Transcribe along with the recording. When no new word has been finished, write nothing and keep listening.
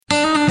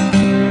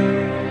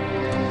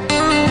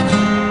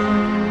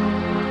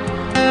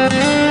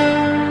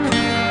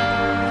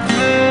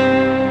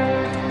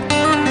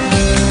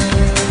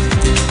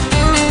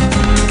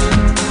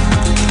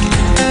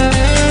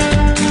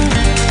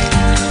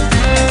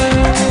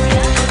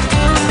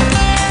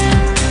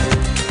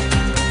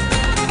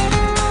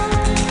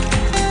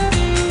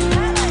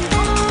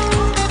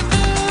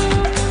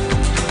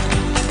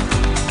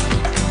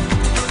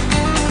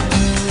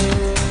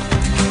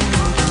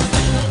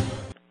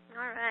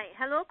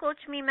Hello,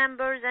 Coach Me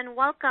members, and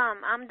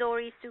welcome. I'm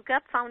Dory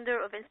Sukup,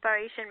 founder of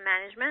Inspiration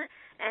Management,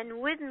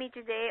 and with me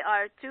today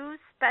are two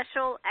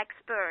special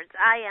experts.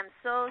 I am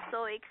so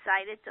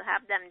excited to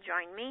have them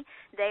join me.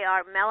 They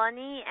are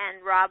Melanie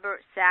and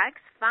Robert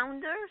Sachs,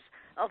 founders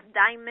of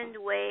Diamond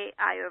Way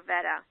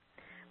Ayurveda.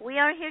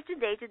 We are here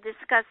today to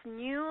discuss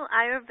new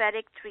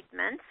Ayurvedic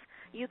treatments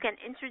you can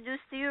introduce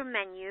to your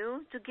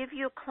menu to give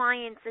your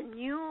clients a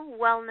new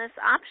wellness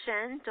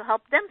option to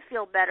help them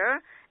feel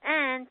better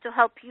and to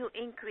help you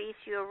increase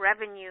your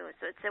revenue.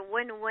 So it's a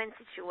win-win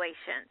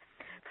situation.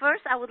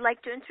 First, I would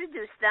like to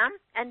introduce them,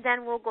 and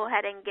then we'll go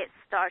ahead and get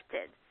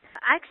started.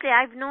 Actually,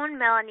 I've known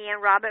Melanie and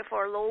Robert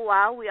for a little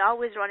while. We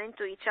always run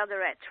into each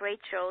other at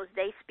trade shows.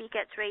 They speak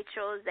at trade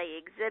shows,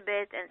 they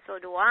exhibit, and so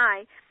do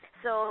I.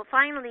 So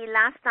finally,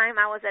 last time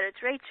I was at a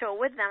trade show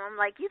with them, I'm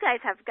like, you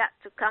guys have got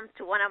to come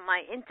to one of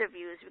my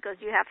interviews because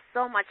you have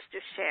so much to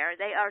share.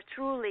 They are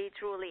truly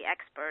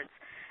experts.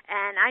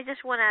 And I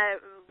just want to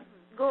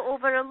go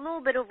over a little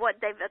bit of what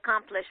they've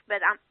accomplished,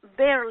 but I'm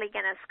barely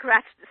going to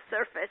scratch the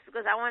surface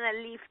because I want to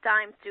leave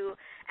time to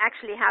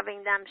actually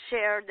having them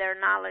share their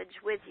knowledge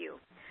with you.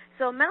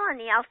 So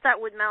Melanie, I'll start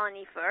with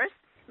Melanie first.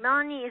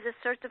 Melanie is a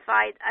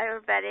certified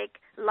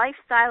Ayurvedic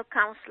lifestyle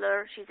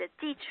counselor. She's a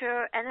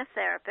teacher and a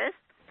therapist.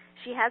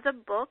 She has a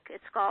book.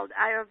 It's called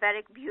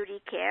Ayurvedic Beauty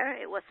Care.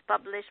 It was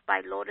published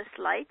by Lotus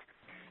Light.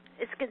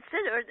 It's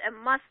considered a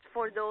must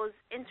for those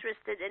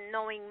interested in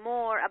knowing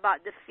more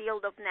about the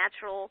field of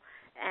natural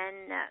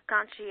and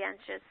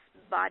conscientious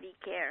body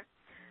care.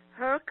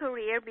 Her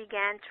career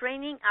began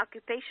training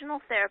occupational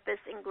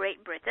therapists in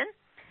Great Britain,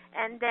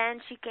 and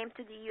then she came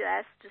to the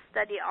U.S. to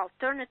study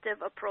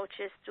alternative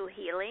approaches to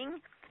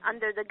healing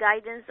under the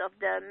guidance of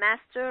the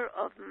master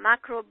of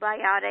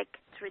macrobiotic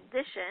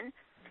tradition,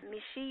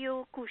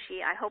 Michio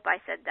Kushi, I hope I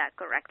said that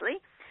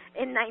correctly,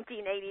 in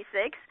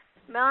 1986.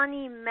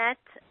 Melanie met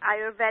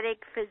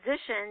Ayurvedic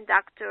physician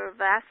Dr.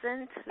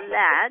 Vasant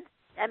Lad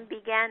and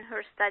began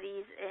her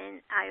studies in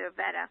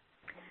Ayurveda.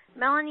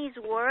 Melanie's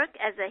work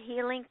as a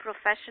healing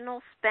professional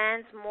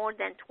spans more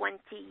than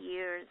 20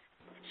 years.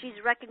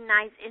 She's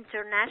recognized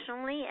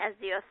internationally as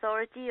the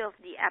authority of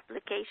the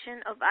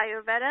application of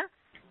Ayurveda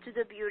to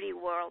the beauty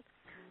world.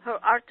 Her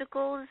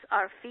articles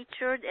are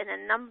featured in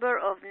a number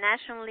of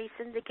nationally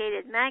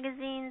syndicated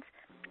magazines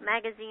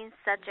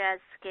such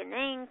as Skin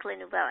Inc., La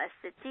Nouvelle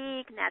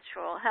Esthétique,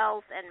 Natural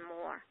Health, and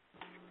more.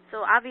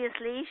 So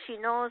obviously she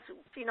knows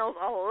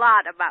a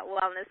lot about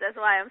wellness. That's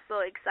why I'm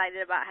so excited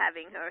about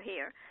having her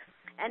here.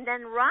 And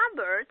then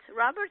Robert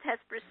has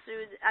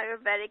pursued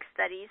Ayurvedic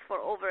studies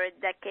for over a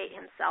decade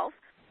himself.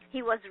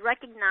 He was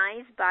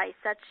recognized by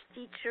such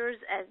teachers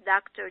as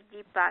Dr.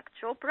 Deepak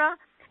Chopra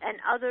and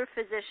other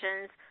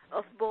physicians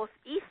of both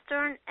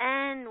Eastern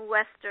and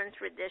Western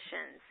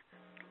traditions.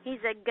 He's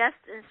a guest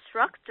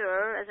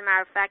instructor, as a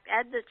matter of fact,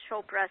 at the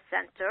Chopra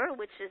Center,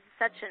 which is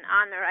such an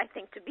honor, I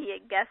think, to be a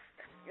guest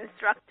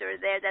instructor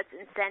there. That's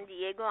in San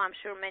Diego. I'm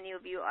sure many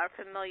of you are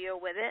familiar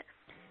with it.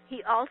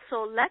 He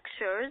also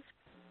lectures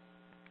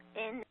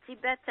in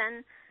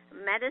Tibetan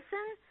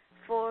medicine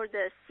for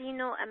the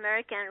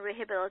Sino-American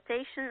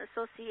Rehabilitation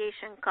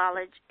Association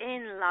College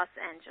in Los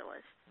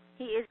Angeles.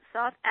 He is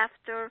sought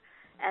after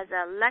as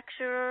a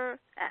lecturer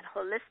at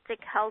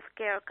holistic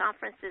healthcare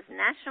conferences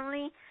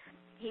nationally.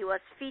 He was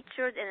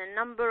featured in a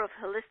number of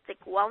holistic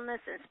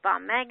wellness and spa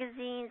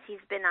magazines.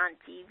 He's been on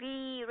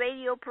TV,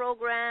 radio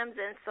programs,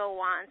 and so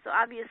on. So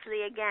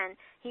obviously, again,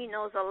 he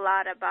knows a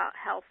lot about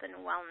health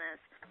and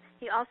wellness.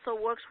 He also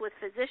works with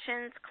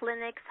physicians,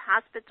 clinics,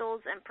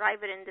 hospitals, and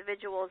private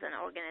individuals and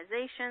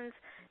organizations.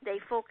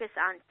 They focus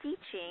on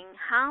teaching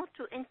how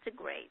to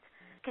integrate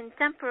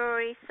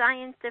contemporary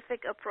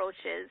scientific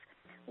approaches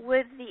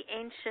with the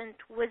ancient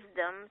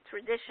wisdom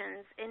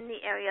traditions in the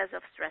areas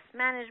of stress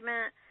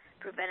management,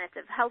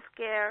 preventative health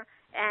care,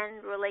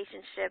 and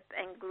relationship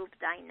and group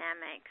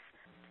dynamics.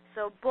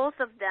 So both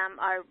of them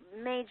are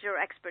major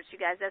experts,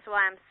 you guys. That's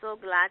why I'm so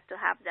glad to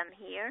have them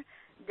here.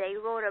 They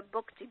wrote a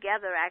book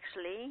together,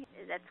 actually,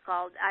 that's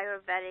called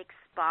Ayurvedic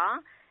Spa,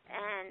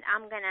 and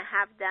I'm going to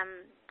have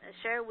them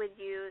share with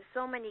you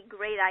so many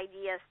great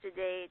ideas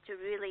today to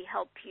really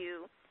help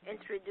you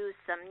introduce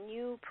some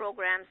new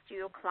programs to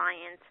your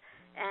clients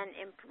and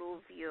improve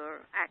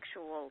your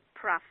actual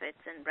profits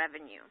and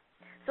revenue.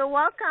 So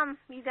welcome,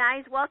 you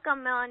guys.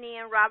 Welcome, Melanie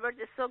and Robert.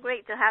 It's so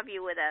great to have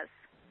you with us.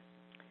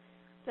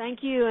 Thank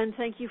you, and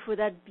thank you for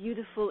that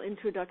beautiful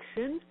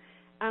introduction.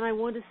 And I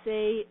want to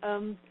say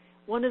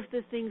one of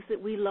the things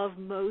that we love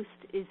most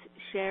is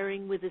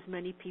sharing with as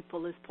many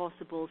people as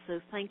possible.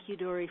 So thank you,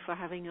 Dory, for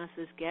having us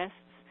as guests.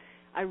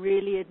 I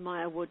really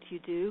admire what you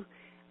do,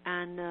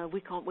 and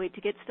we can't wait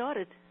to get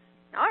started.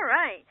 All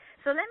right.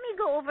 So let me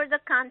go over the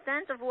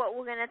content of what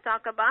we're going to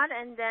talk about,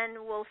 and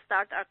then we'll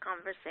start our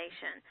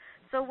conversation.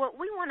 So what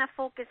we want to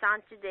focus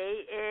on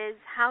today is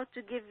how to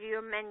give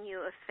your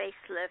menu a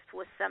facelift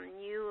with some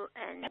new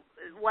and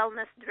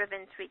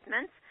wellness-driven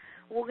treatments.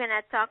 We're going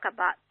to talk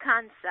about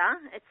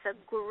Kansa. It's a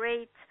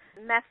great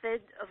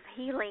method of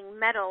healing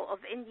metal of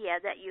India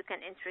that you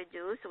can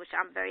introduce, which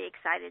I'm very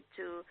excited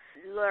to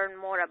learn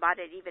more about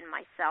it even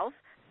myself.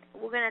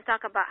 We're going to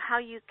talk about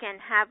how you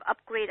can have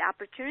upgrade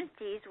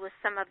opportunities with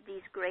some of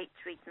these great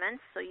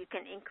treatments so you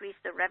can increase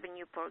the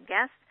revenue per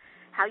guest,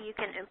 how you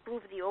can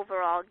improve the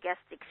overall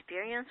guest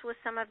experience with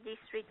some of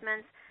these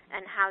treatments,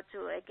 and how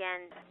to,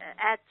 again,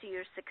 add to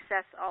your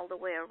success all the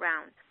way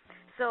around.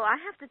 So I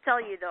have to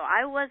tell you, though,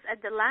 I was at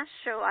the last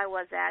show I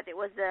was at. It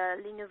was the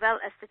Les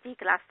Nouvelles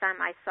Esthétiques last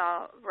time I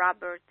saw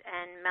Robert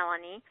and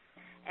Melanie.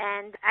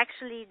 And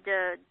actually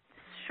the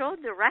show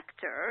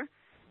director,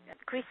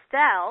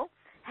 Christelle,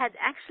 had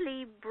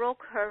actually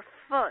broke her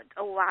foot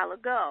a while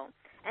ago,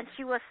 and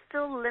she was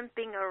still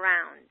limping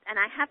around. And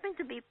I happened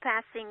to be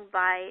passing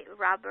by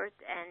Robert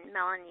and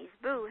Melanie's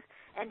booth,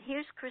 and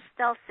here's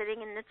Christelle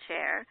sitting in the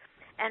chair,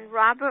 and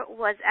Robert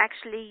was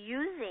actually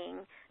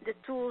using the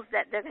tools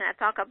that they're going to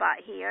talk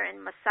about here and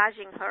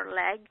massaging her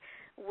leg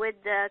with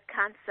the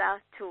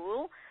Kansa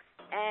tool.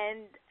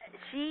 And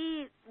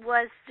she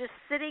was just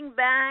sitting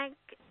back,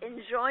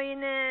 enjoying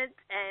it,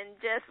 and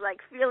just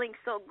like feeling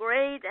so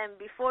great. And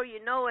before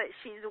you know it,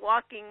 she's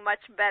walking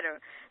much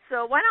better.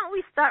 So why don't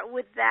we start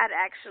with that,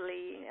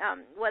 actually?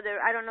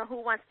 I don't know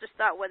who wants to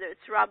start, whether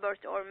it's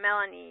Robert or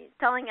Melanie,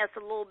 telling us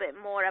a little bit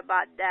more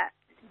about that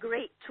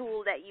great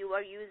tool that you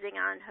are using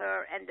on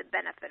her and the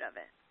benefit of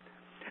it.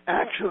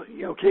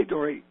 Actually, okay,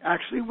 Dory.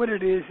 Actually, what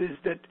it is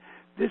that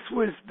this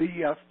was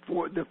the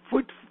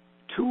foot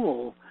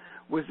tool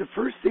was the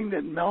first thing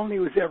that Melanie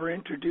was ever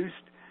introduced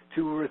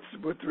to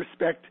with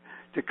respect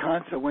to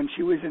Kansa when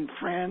she was in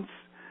France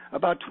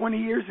about 20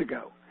 years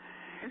ago.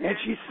 Mm-hmm. And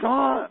she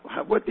saw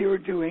what they were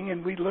doing,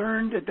 and we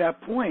learned at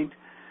that point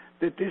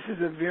that this is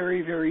a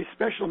very, very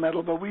special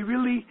metal, but we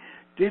really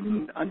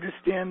didn't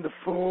understand the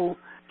full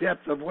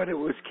depth of what it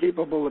was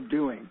capable of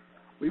doing.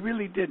 We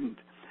really didn't.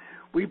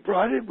 We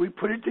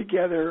put it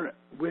together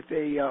with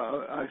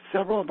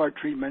several of our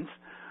treatments,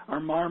 our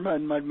Marma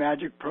and Mud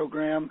Magic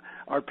program,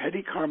 our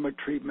Petty Karma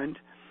treatment.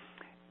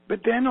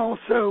 But then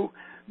also,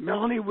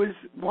 Melanie was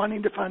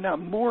wanting to find out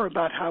more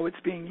about how it's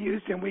being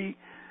used, and we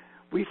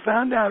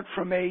found out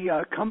from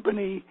a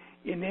company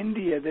in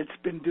India that's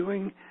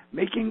been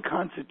making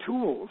Kansa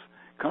tools,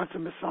 Kansa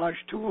massage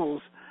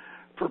tools,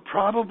 for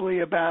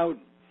probably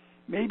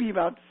maybe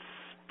about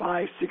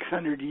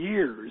 500-600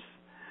 years,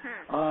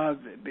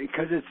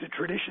 because it's a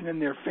tradition in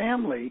their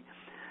family,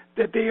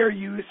 that they are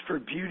used for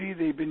beauty.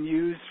 They've been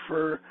used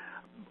for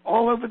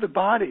all over the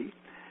body.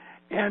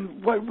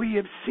 And what we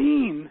have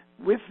seen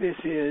with this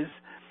is,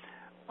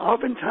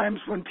 oftentimes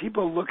when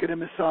people look at a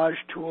massage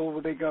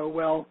tool, they go,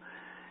 well,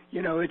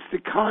 it's the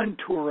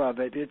contour of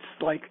it. It's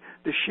like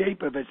the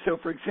shape of it. So,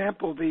 for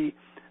example, the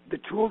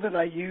tool that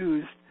I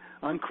used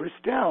on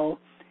Christelle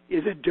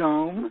is a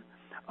dome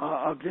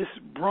of this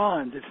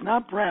bronze. It's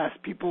not brass.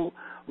 People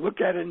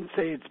look at it and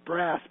say it's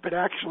brass, but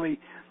actually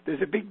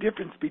there's a big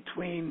difference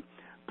between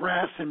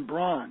brass and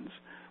bronze.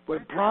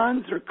 What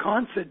bronze or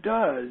Kansa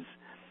does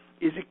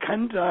is it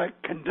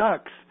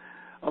conducts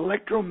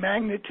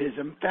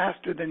electromagnetism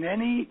faster than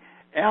any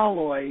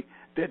alloy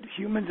that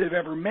humans have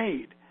ever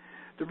made.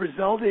 The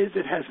result is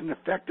it has an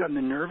effect on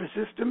the nervous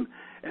system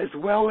as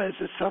well as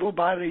the subtle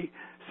body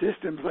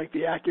systems like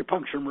the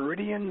acupuncture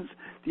meridians,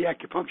 the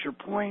acupuncture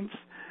points,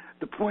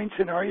 the points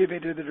in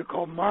Ayurveda that are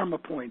called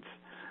Marma points.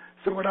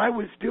 So what I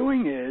was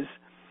doing is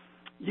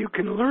you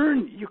can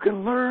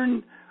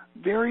learn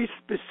very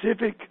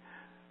specific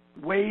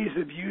ways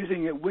of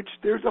using it, which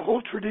there's a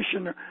whole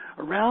tradition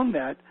around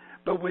that.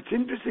 But what's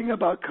interesting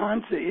about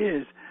Kansa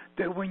is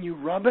that when you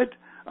rub it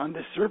on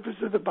the surface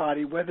of the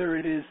body, whether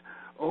it is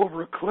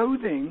over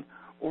clothing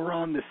or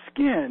on the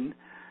skin,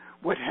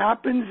 what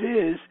happens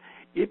is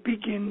it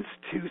begins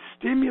to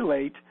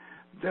stimulate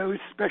those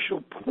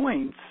special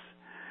points,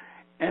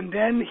 and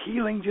then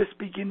healing just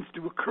begins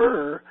to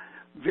occur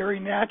very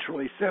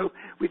naturally. So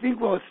we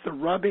think, well, it's the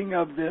rubbing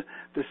of the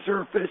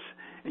surface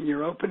and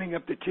you're opening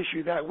up the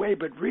tissue that way,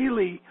 but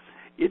really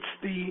it's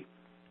the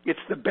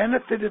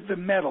benefit of the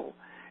metal.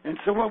 And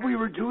so what we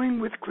were doing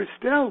with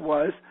Christelle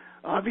was,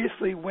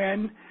 obviously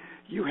when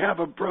you have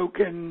a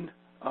broken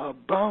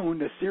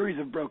bone, a series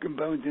of broken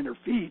bones in her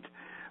feet,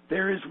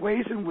 there is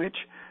ways in which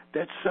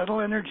that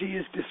subtle energy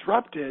is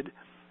disrupted,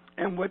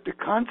 and what the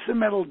Kansa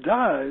metal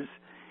does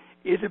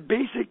is it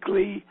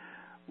basically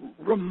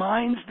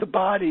reminds the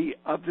body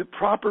of the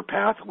proper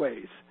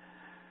pathways.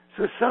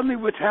 So suddenly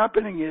what's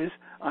happening is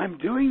I'm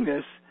doing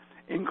this,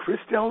 and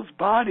Christelle's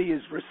body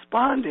is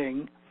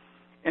responding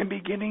and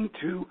beginning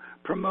to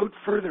promote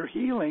further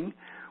healing,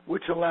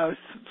 which allows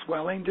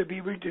swelling to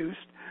be reduced,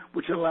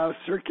 which allows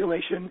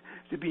circulation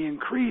to be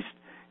increased,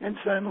 and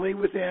suddenly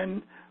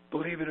within,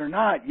 believe it or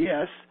not,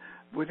 yes,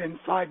 within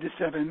 5 to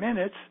 7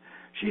 minutes,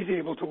 she's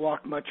able to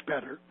walk much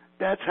better.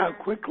 That's how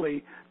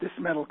quickly this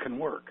metal can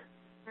work.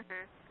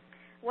 Mm-hmm.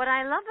 What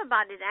I love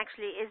about it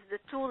actually is the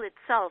tool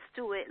itself,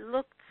 too. It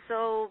looked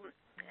so,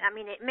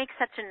 it makes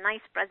such a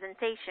nice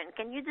presentation.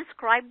 Can you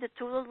describe the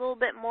tool a little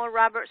bit more,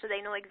 Robert, so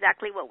they know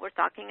exactly what we're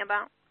talking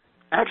about?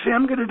 Actually,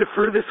 I'm going to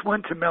defer this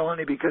one to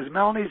Melanie because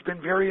Melanie's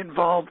been very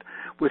involved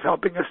with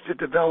helping us to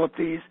develop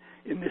these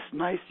in this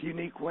nice,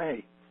 unique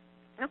way.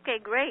 Okay,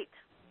 great.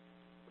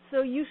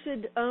 So you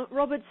should,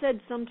 Robert said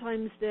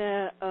sometimes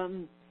they're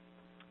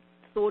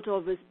thought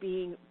of as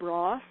being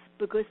brass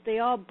because they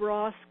are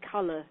brass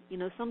color. You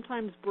know,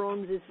 sometimes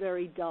bronze is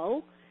very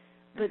dull,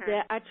 but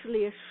they're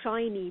actually a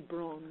shiny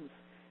bronze.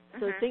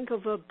 So think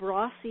of a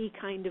brassy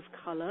kind of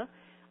color.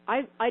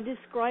 I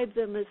describe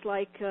them as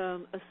like a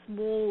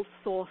small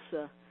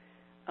saucer.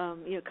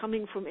 You know,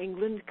 coming from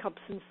England,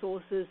 cups and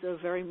saucers are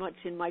very much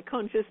in my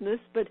consciousness.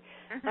 But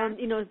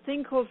you know,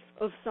 think of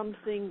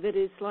something that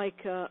is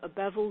like a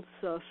beveled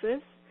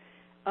surface.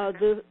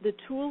 The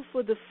tool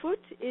for the foot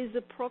is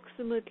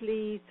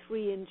approximately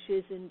 3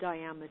 inches in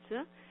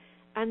diameter,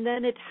 and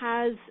then it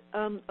has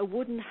a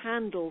wooden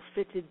handle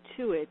fitted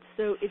to it.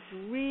 So it's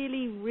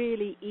really,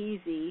 really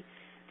easy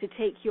to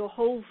take your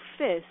whole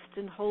fist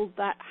and hold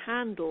that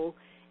handle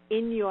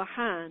in your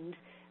hand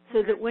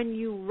so that when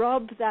you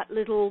rub that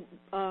little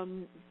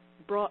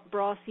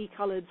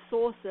brassy-colored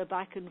saucer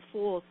back and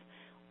forth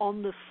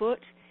on the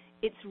foot,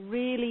 it's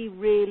really,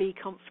 really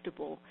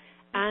comfortable.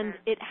 And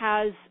it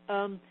has,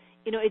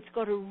 you know, it's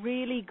got a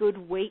really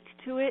good weight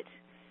to it,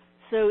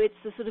 so it's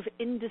a sort of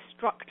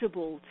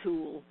indestructible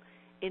tool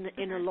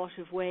in a lot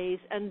of ways.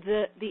 And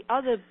the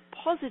other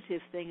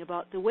positive thing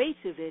about the weight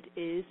of it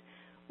is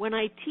when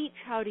I teach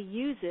how to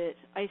use it,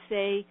 I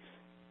say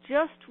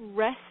just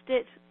rest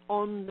it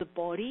on the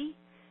body,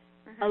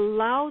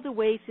 allow the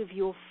weight of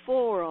your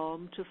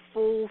forearm to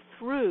fall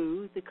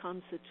through the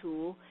Kansa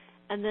tool,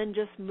 and then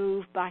just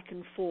move back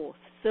and forth.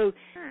 So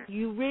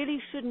you really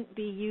shouldn't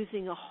be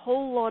using a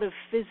whole lot of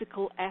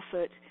physical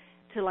effort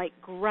to like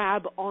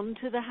grab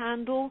onto the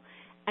handle,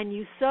 and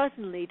you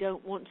certainly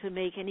don't want to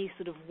make any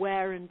sort of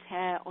wear and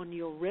tear on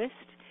your wrist.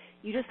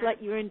 You just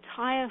let your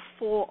entire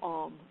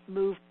forearm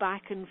move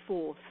back and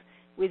forth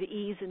with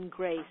ease and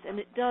grace, and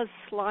it does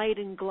slide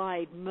and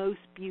glide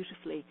most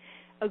beautifully.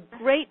 A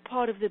great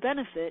part of the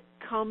benefit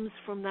comes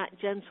from that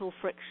gentle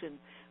friction,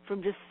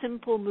 from just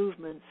simple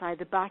movements,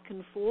 either back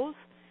and forth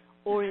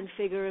or in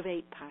figure of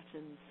 8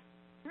 patterns.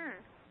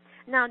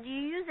 Now, do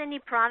you use any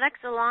products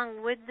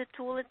along with the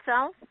tool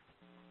itself?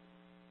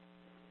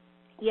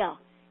 Yeah,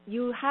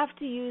 you have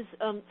to use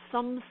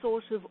some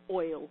sort of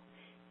oil.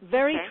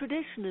 Very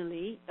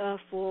traditionally,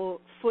 for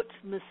foot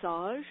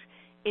massage,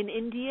 in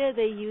India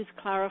they use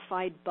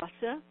clarified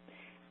butter,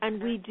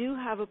 and we do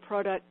have a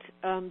product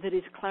that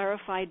is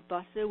clarified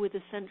butter with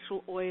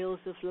essential oils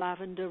of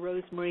lavender,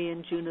 rosemary,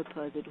 and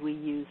juniper that we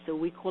use. So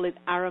we call it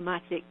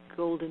aromatic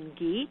golden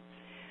ghee.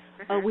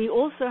 We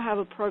also have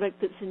a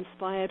product that's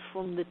inspired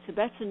from the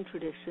Tibetan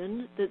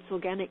tradition that's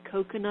organic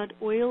coconut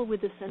oil with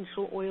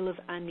essential oil of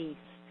anise.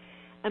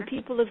 And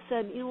people have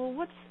said, you know,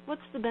 well,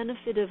 what's the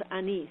benefit of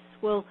anise?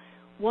 Well,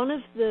 one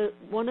of the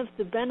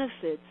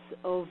benefits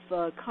of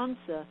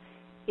Kansa,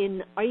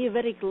 in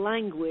Ayurvedic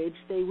language,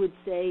 they would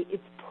say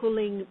it's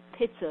pulling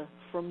pitta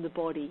from the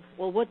body.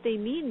 Well, what they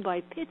mean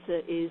by pitta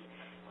is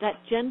that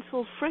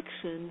gentle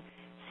friction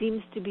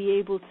seems to be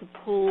able to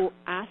pull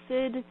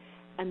acid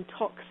and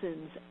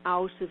toxins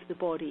out of the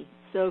body.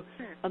 So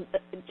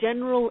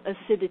general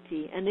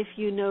acidity. And if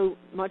you know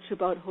much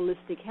about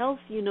holistic health,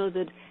 you know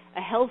that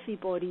a healthy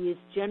body is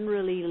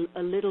generally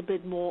a little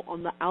bit more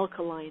on the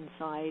alkaline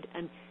side,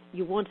 and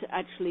you want to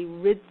actually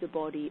rid the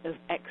body of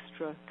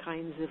extra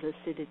kinds of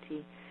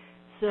acidity.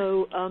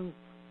 So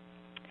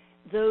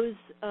those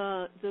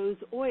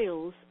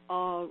oils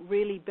are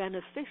really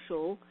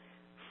beneficial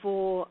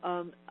for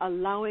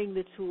allowing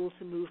the tool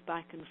to move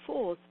back and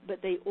forth,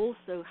 but they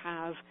also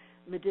have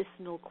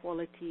medicinal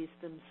qualities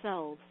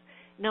themselves.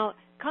 Now,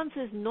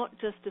 Kansa is not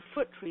just a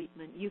foot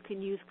treatment. You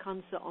can use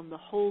Kansa on the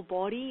whole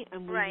body,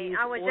 and we use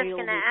I was oil just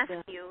going to ask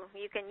you.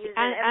 You can use it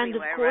everywhere, and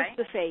of course right?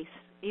 the face.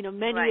 You know,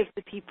 many of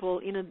the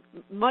people, you know,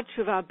 much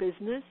of our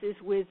business is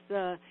with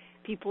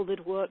people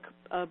that work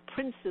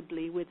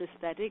principally with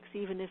aesthetics,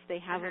 even if they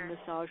have a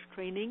massage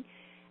training.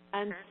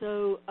 And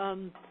so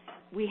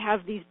we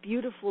have these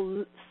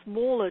beautiful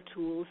smaller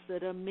tools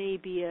that are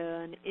maybe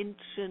 1.25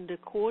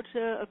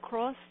 inches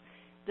across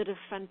that are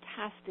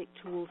fantastic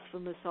tools for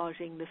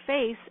massaging the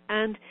face.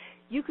 And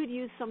you could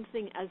use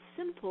something as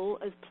simple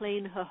as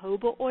plain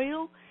jojoba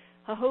oil.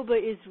 Jojoba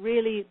is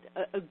really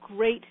a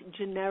great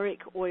generic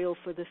oil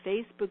for the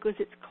face because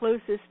it's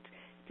closest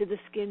to the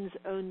skin's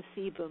own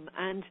sebum.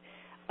 And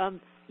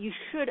you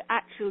should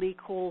actually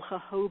call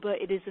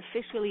jojoba, it is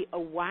officially a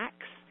wax,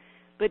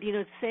 but, you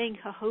know, saying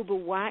jojoba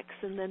wax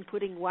and then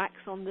putting wax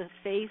on the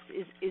face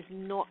is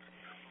not,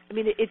 I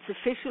mean, it's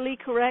officially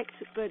correct,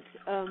 but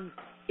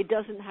it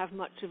doesn't have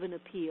much of an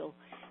appeal.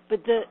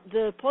 But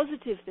the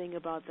positive thing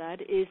about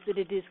that is that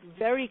it is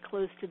very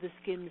close to the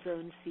skin's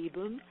own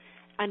sebum,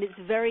 and it's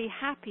very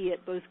happy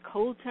at both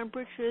cold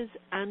temperatures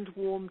and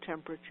warm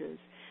temperatures.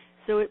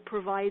 So it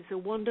provides a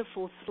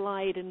wonderful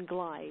slide and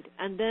glide.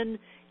 And then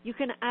you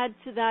can add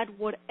to that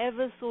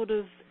whatever sort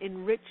of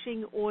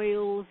enriching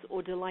oils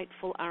or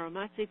delightful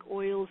aromatic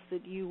oils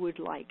that you would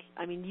like.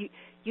 I mean,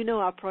 you know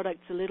our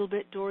products a little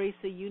bit, Dory,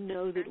 so you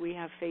know that we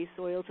have face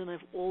oils, and I've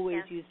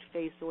always used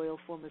face oil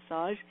for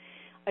massage.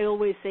 I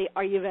always say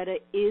Ayurveda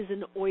is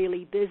an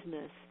oily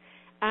business.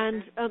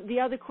 And the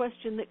other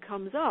question that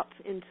comes up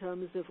in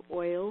terms of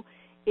oil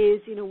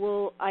is,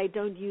 well, I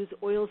don't use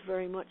oils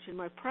very much in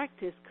my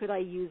practice. Could I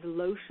use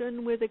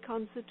lotion with a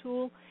Kansa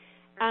tool?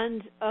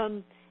 And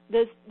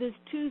there's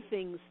two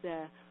things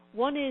there.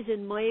 One is,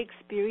 in my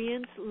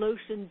experience,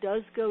 lotion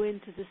does go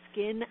into the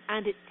skin,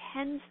 and it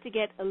tends to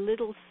get a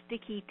little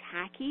sticky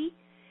tacky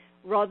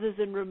rather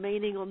than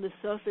remaining on the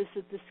surface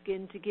of the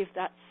skin to give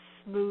that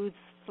smooth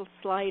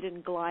slide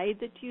and glide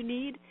that you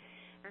need.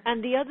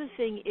 And the other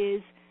thing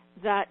is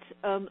that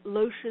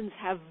lotions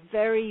have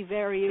very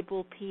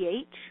variable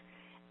pH,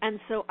 and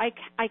so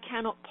I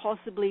cannot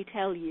possibly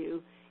tell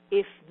you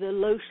if the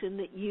lotion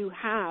that you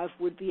have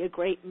would be a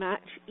great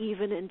match,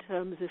 even in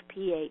terms of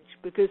pH,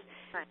 because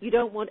you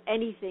don't want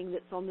anything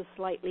that's on the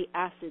slightly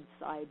acid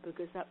side,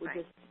 because that would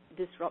just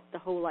disrupt the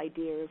whole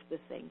idea of the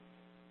thing.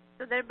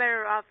 So they're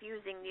better off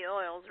using the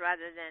oils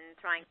rather than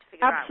trying to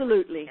figure out.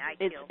 Absolutely,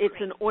 it's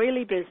an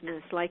oily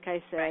business, like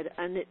I said,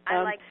 and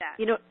I like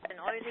that. An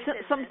oily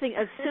something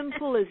as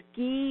simple as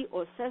ghee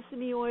or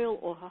sesame oil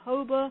or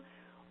jojoba,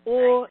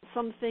 or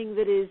something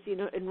that is,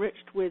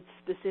 enriched with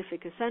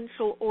specific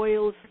essential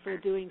oils for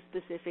doing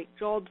specific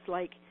jobs,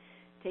 like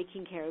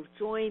taking care of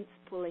joints,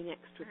 pulling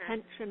extra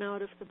tension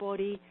out of the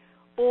body,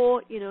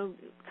 or,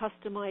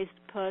 customized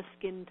per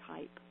skin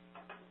type.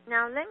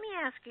 Now, let me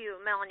ask you,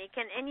 Melanie,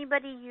 can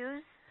anybody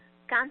use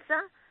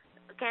Kansa?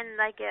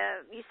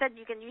 You said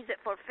you can use it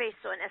for face,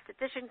 so an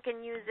esthetician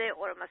can use it,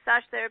 or a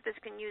massage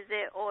therapist can use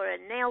it, or a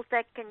nail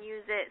tech can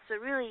use it. So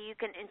really, you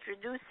can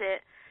introduce it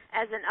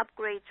as an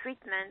upgrade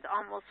treatment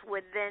almost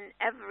within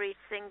every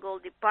single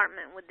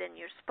department within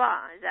your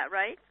spa. Is that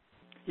right?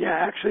 Yeah,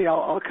 actually,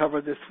 I'll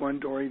cover this one,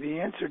 Dory. The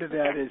answer to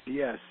that is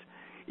yes.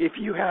 If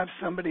you have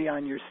somebody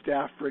on your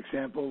staff, for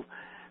example,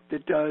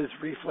 that does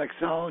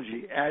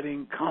reflexology,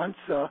 adding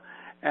Kansa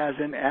as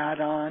an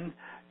add-on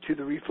to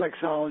the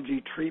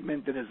reflexology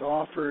treatment that is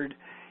offered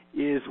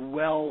is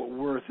well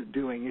worth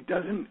doing. It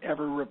doesn't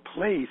ever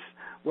replace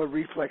what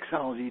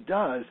reflexology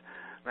does,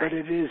 but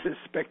it is a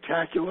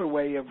spectacular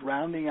way of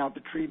rounding out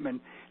the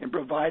treatment and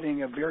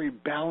providing a very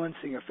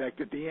balancing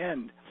effect at the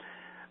end.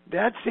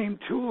 That same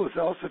tool is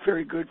also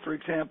very good, for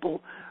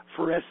example,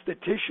 for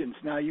estheticians.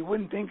 Now, you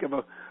wouldn't think of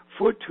a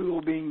foot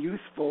tool being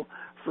useful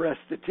for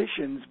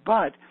estheticians,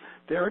 but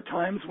there are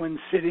times when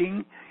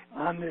sitting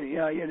on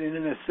in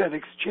an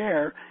aesthetics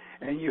chair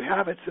and you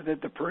have it so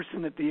that the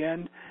person at the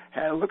end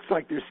looks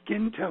like their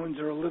skin tones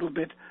are a little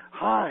bit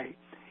high.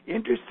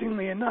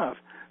 Interestingly enough,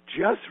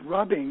 just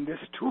rubbing this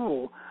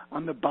tool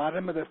on the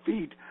bottom of the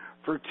feet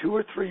for 2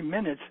 or 3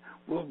 minutes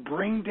will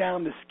bring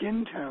down the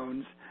skin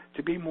tones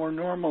to be more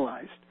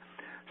normalized.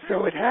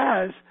 So it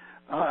has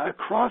a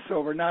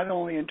crossover not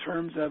only in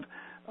terms of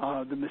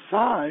the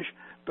massage,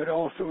 but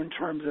also in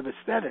terms of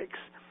aesthetics.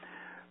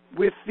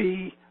 With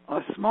the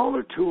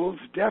smaller tools,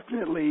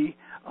 definitely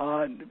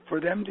for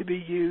them to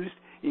be used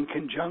in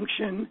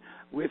conjunction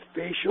with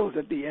facials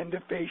at the end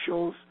of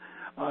facials,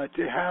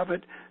 to have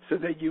it so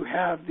that you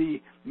have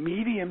the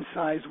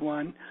medium-sized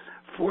one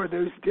for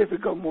those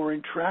difficult, more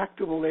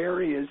intractable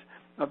areas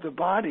of the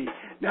body.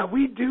 Now,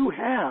 we do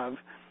have,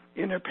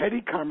 in a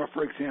Pedikarma,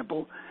 for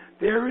example,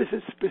 there is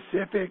a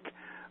specific,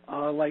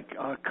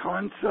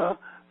 Kansa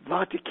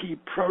Vatiki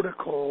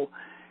protocol,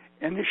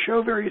 and they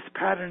show various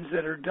patterns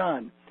that are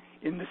done.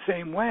 In the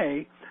same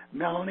way,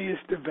 Melanie has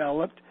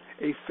developed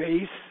a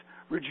face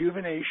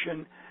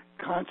rejuvenation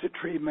Kansa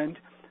treatment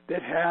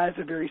that has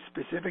a very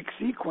specific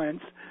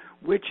sequence,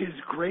 which is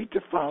great to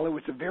follow.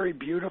 It's a very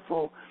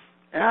beautiful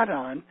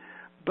add-on.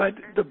 But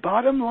the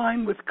bottom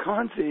line with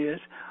Kansa is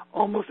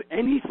almost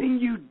anything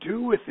you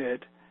do with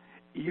it,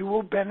 you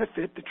will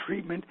benefit the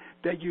treatment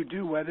that you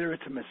do, whether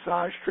it's a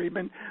massage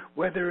treatment,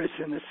 whether it's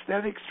an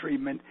aesthetics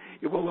treatment,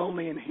 it will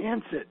only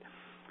enhance it.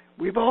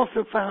 We've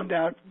also found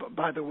out,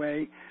 by the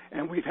way,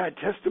 and we've had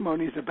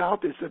testimonies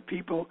about this, of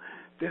people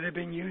that have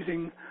been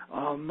using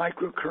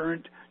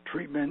microcurrent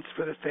treatments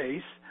for the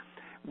face,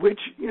 which,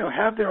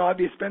 have their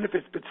obvious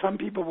benefits, but some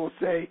people will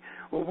say,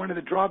 well, one of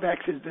the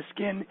drawbacks is the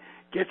skin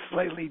gets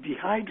slightly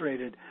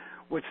dehydrated.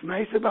 What's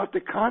nice about the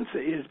Kansa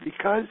is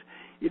because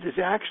it is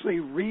actually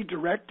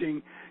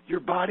redirecting your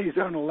body's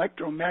own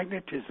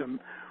electromagnetism.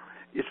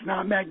 It's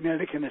not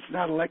magnetic and it's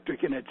not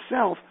electric in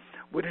itself.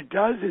 What it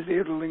does is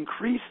it will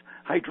increase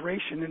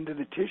hydration into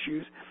the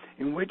tissues,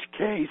 in which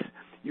case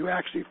you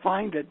actually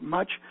find that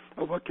much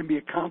of what can be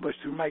accomplished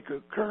through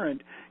microcurrent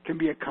can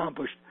be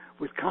accomplished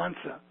with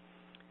Kansa.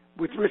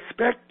 With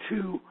respect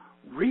to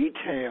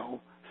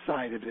retail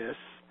side of this,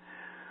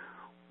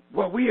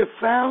 what we have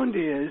found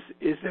is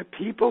that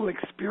people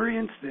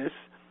experience this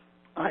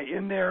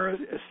in their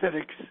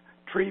aesthetics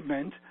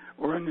treatment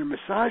or in their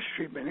massage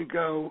treatment and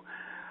go,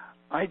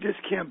 I just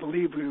can't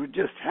believe it would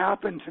just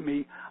happen to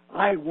me.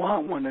 I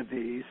want one of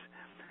these.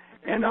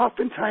 And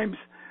oftentimes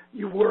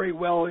you worry,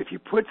 well, if you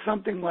put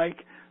something like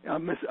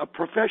a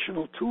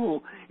professional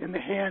tool in the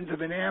hands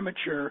of an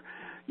amateur,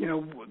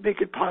 they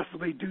could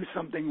possibly do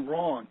something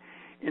wrong.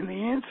 And the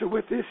answer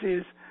with this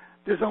is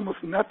there's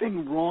almost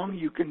nothing wrong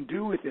you can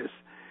do with this.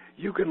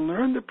 You can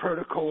learn the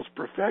protocols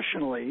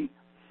professionally,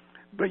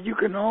 but you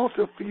can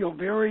also feel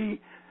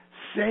very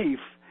safe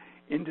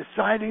in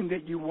deciding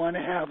that you want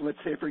to have, let's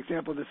say, for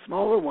example, the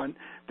smaller one,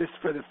 this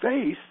for the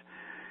face.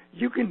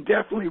 You can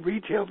definitely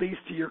retail these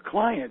to your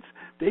clients.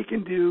 They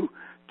can do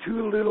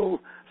 2 little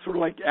sort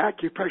of like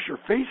acupressure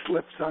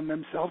facelifts on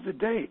themselves a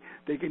day.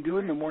 They can do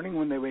it in the morning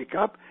when they wake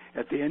up.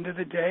 At the end of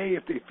the day,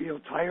 if they feel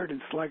tired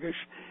and sluggish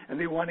and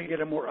they want to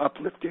get a more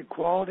uplifted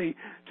quality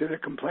to their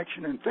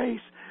complexion and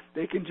face,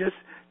 they can just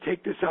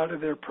take this out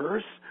of their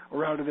purse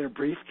or out of their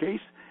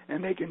briefcase,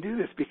 and they can do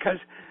this. Because,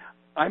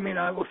 I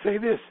will say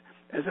this,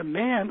 as a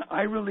man,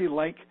 I really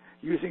like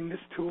using this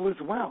tool as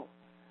well.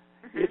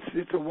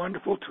 It's a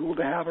wonderful tool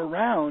to have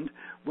around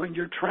when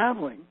you're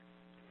traveling.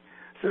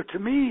 So to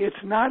me,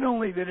 it's not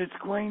only that it's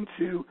going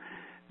to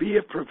be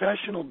a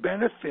professional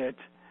benefit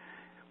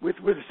with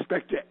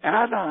respect to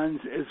add-ons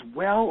as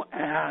well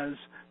as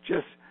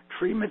just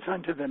treatments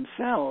unto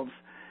themselves.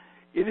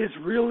 It is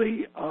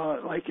really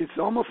it's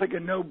almost like a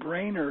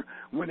no-brainer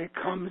when it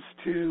comes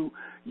to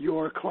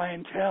your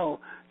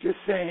clientele just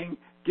saying,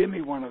 give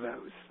me one of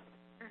those.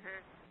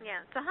 Mm-hmm.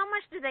 Yeah. So how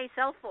much do they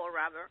sell for,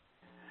 Robert?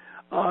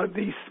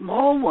 The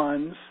small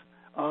ones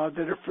that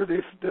are for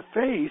the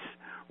face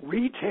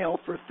retail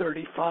for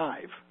 $35,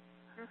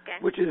 okay.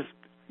 which is,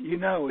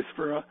 is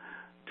for a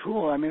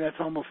tool. That's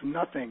almost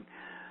nothing.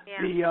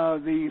 Yeah.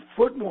 The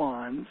foot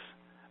wands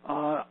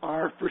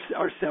are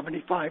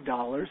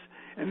 $75,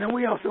 and then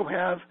we also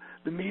have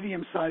the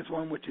medium-sized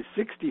one, which is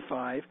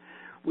 $65.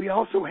 We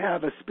also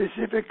have a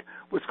specific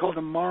what's called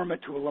a Marma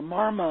tool. A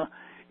Marma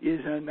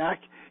is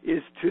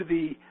to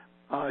the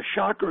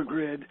chakra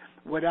grid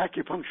what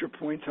acupuncture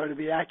points are to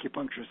the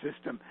acupuncture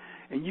system,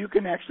 and you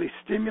can actually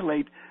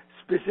stimulate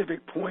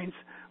specific points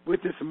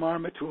with this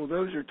Marma tool.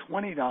 Those are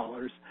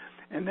 $20.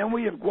 And then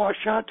we have gua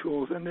sha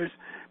tools, and there's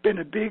been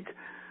a big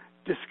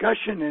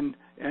discussion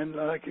and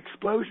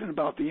explosion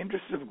about the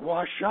interest of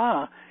gua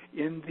sha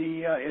in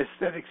the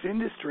aesthetics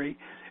industry.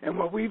 And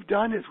what we've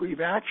done is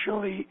we've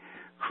actually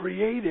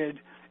created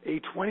a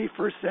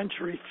 21st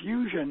century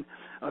fusion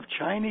of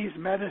Chinese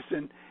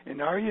medicine and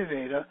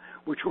Ayurveda,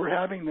 which we're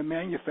having the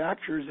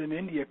manufacturers in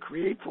India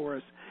create for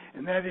us,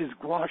 and that is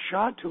gua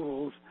sha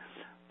tools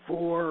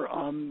for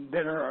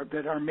that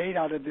are made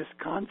out of this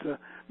kansa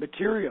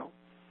material.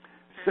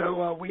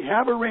 So we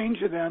have a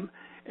range of them,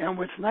 and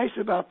what's nice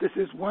about this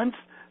is once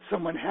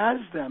someone has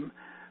them,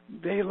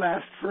 they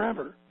last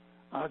forever.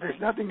 There's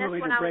nothing really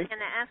to break. That's what I was going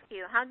to ask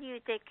you. How do you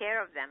take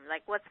care of them?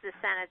 Like, what's the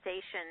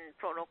sanitation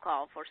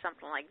protocol for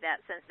something like that,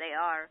 since they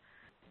are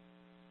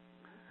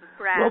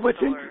brass? Well,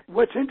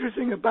 what's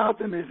interesting about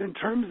them is in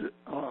terms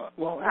of,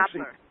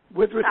 actually,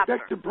 with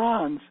respect to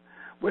bronze,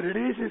 what it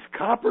is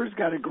copper's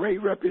got a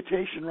great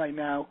reputation right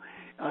now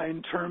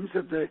in terms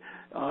of the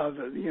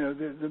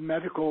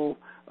medical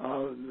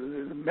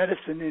the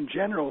medicine in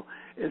general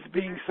as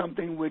being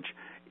something which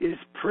is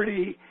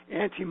pretty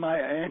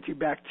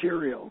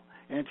antibacterial,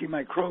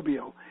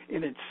 antimicrobial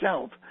in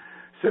itself.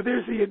 So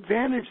there's the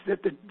advantage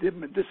that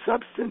the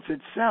substance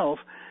itself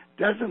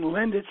doesn't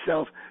lend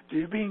itself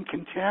to being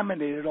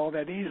contaminated all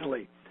that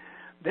easily.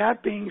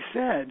 That being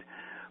said,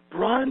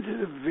 bronze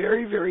is a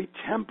very, very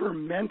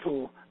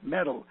temperamental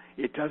metal.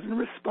 It doesn't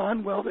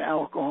respond well to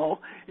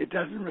alcohol. It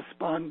doesn't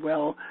respond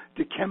well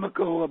to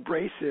chemical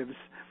abrasives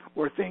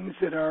or things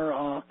that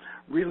are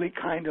really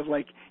kind of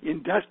like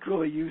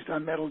industrially used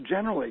on metal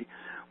generally.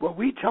 What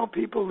we tell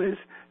people is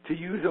to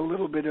use a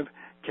little bit of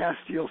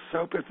Castile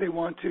soap if they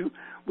want to.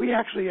 We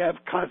actually have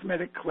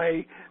cosmetic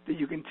clay that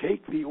you can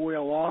take the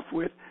oil off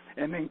with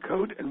and then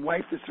coat and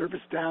wipe the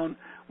surface down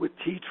with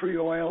tea tree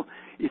oil.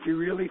 If you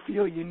really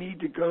feel you need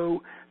to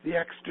go the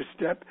extra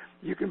step,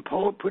 you can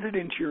put it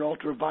into your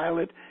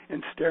ultraviolet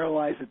and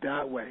sterilize it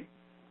that way.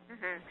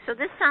 Mm-hmm. So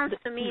this sounds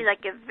to me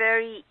like a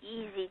very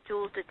easy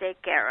tool to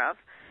take care of.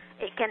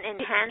 It can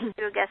enhance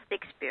your guest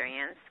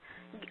experience,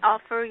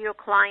 offer your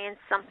clients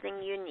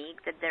something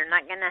unique that they're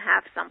not going to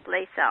have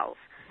someplace else,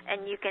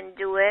 and you can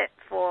do it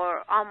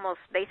for almost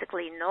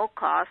basically no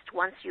cost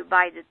once you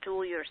buy the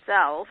tool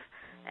yourself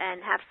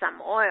and have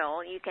some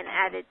oil. You can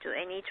add it to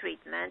any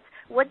treatment.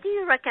 What do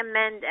you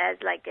recommend as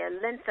like a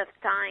length of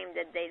time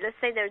that let's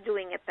say they're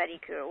doing a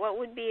pedicure, what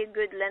would be a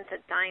good length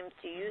of time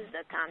to use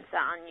the kansa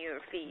on your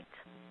feet?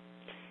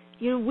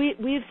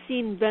 We've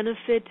seen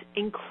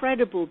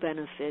incredible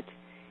benefit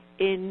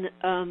in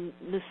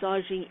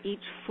massaging each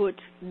foot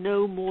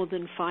no more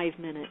than 5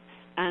 minutes.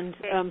 And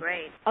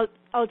great.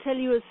 I'll tell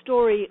you a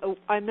story.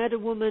 I met a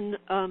woman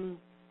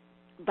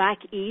back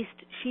east.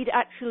 She'd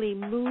actually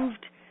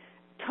moved,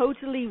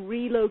 totally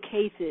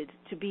relocated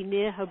to be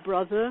near her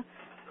brother,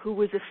 who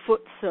was a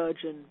foot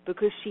surgeon,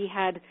 because she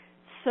had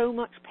so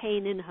much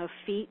pain in her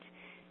feet.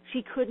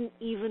 she couldn't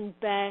even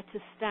bear to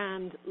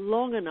stand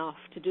long enough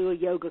to do a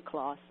yoga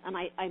class. And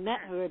I met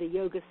her at a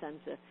yoga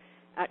center,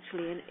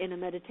 actually, in a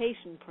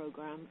meditation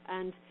program.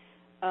 And,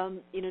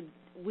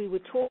 we were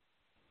talking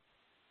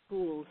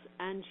schools,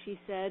 and she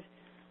said,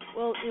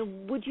 well,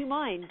 would you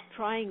mind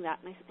trying that?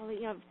 And I said,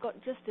 well, I've got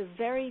just a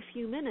very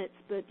few minutes,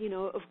 but,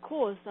 of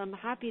course, I'm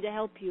happy to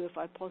help you if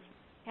I possibly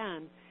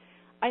can.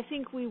 I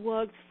think we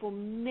worked for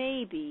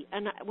maybe,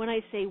 and when I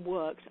say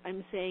worked,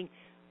 I'm saying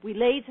we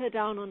laid her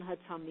down on her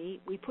tummy,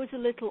 we put a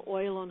little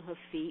oil on her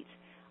feet,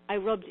 I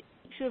rubbed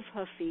each of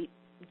her feet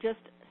just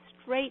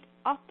straight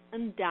up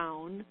and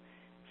down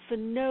for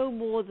no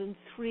more than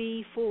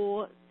 3,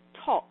 4,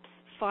 tops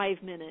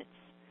 5 minutes.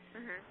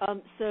 Mm-hmm.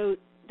 So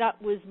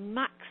that was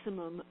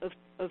maximum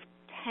of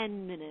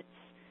 10 minutes.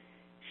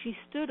 She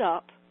stood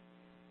up,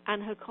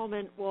 and her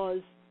comment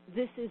was,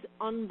 this is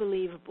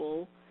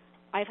unbelievable.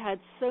 I've had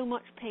so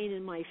much pain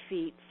in my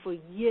feet for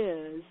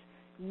years.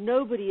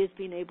 Nobody has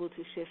been able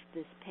to shift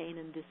this pain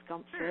and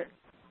discomfort.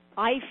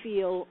 I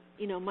feel,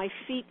 my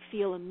feet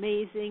feel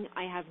amazing.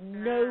 I have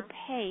no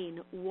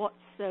pain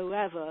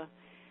whatsoever.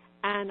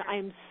 And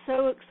I'm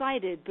so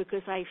excited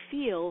because I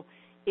feel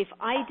if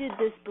I did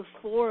this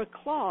before a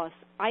class,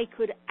 I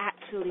could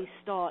actually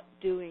start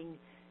doing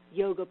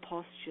yoga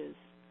postures.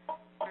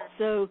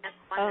 So,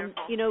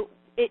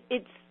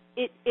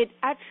 it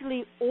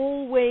actually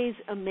always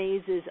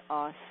amazes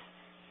us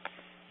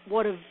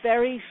what a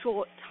very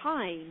short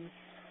time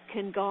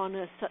can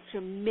garner such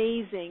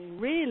amazing,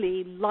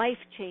 really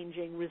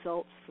life-changing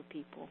results for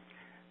people.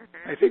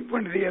 I think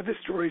one of the other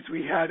stories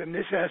we had, and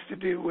this has to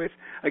do with,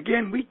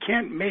 again, we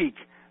can't make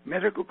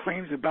medical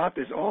claims about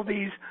this. All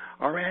these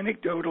are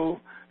anecdotal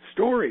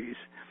stories.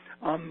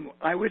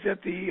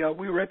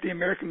 We were at the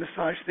American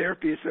Massage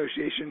Therapy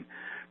Association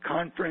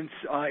conference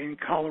in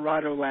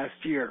Colorado last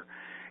year,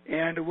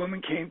 and a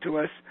woman came to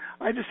us.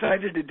 I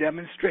decided to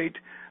demonstrate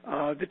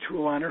the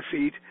tool on her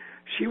feet.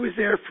 She was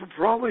there for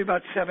probably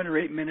about 7 or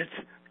 8 minutes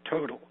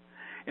total,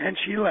 and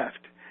she left.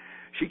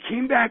 She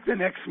came back the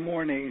next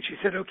morning, and she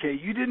said, okay,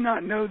 you did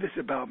not know this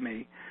about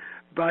me,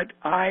 but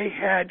I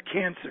had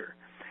cancer,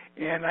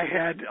 and I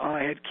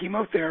had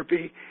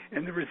chemotherapy,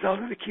 and the result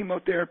of the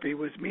chemotherapy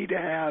was me to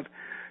have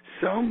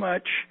so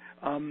much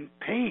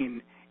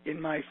pain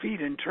in my feet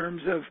in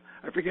terms of,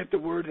 I forget the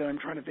word that I'm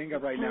trying to think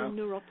of right now.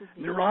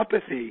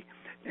 Neuropathy.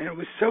 And it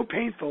was so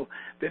painful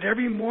that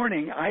every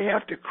morning I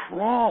have to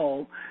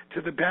crawl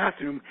to the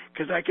bathroom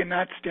because I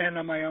cannot stand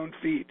on my own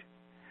feet.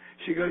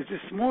 She goes,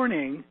 this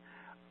morning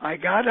I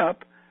got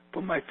up,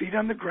 put my feet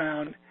on the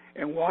ground,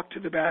 and walked to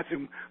the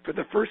bathroom for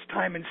the first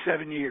time in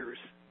 7 years.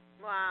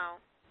 Wow.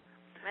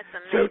 That's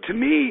amazing. So to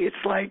me, it's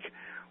like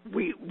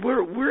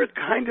we're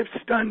kind of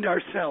stunned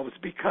ourselves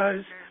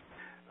because,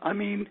 I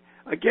mean,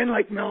 again,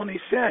 like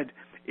Melanie said,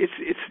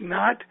 it's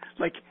not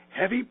like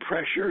heavy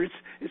pressure.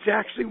 It's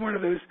actually one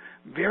of those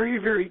very,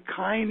 very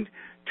kind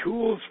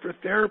tools for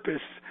therapists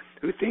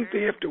who think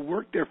they have to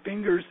work their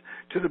fingers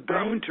to the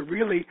bone to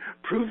really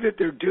prove that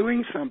they're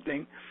doing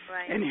something.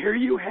 Right. And here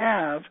you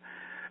have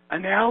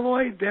an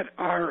alloy that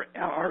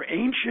our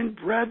ancient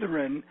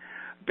brethren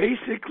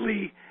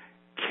basically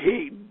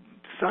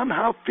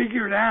somehow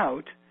figured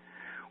out,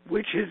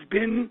 which is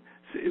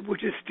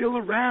still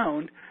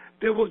around,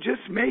 that will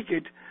just make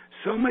it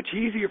so much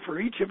easier for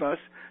each of us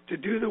to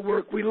do the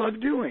work we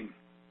love doing.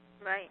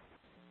 Right.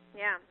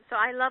 Yeah. So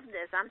I love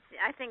this.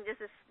 I think this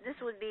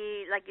would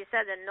be, like you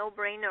said, a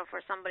no-brainer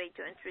for somebody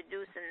to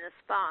introduce in the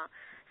spa.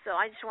 So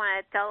I just want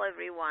to tell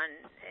everyone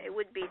it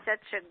would be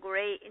such a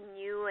great,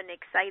 new, and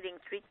exciting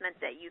treatment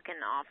that you can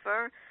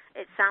offer.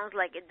 It sounds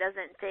like it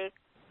doesn't take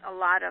a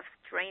lot of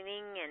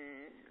training and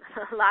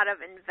a lot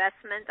of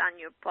investment on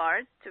your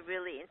part to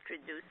really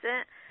introduce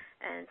it.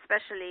 And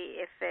especially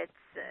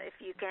if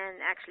you can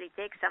actually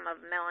take some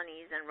of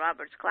Melanie's and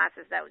Robert's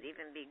classes, that would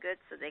even be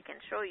good, so they can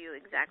show you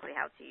exactly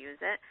how to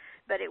use it.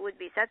 But it would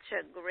be such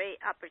a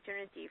great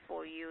opportunity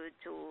for you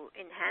to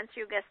enhance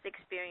your guest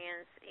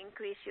experience,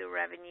 increase your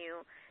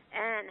revenue,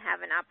 and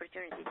have an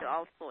opportunity to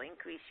also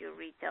increase your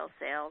retail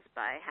sales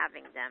by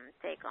having them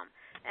take them.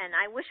 And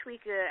I wish we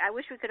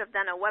could have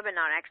done a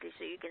webinar actually,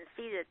 so you can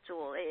see the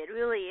tool. It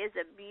really is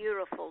a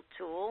beautiful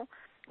tool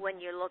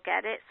when you look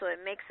at it, so it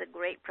makes a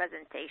great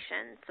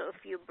presentation. So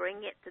if you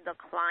bring it to the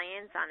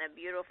clients on a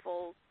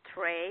beautiful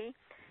tray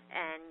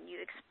and you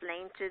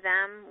explain to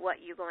them what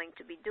you're going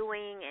to be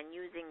doing and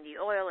using the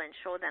oil and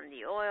show them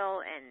the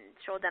oil and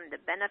show them the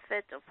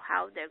benefit of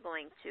how they're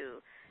going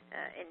to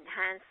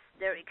enhance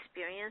their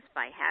experience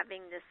by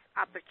having this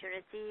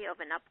opportunity of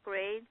an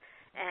upgrade,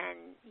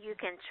 and you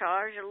can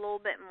charge a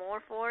little bit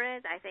more for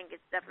it, I think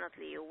it's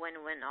definitely a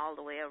win-win all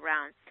the way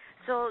around.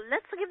 So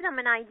let's give them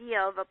an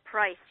idea of a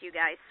price, you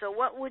guys. So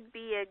what would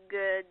be a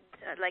good,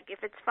 like if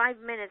it's 5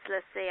 minutes,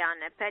 let's say,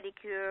 on a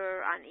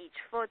pedicure on each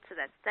foot, so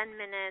that's 10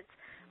 minutes,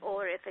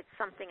 or if it's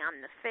something on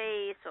the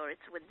face, or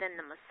it's within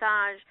the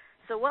massage.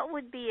 So what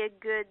would be a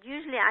good,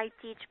 usually I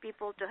teach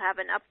people to have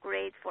an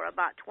upgrade for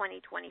about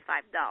 $20, $25.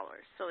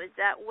 So is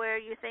that where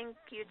you think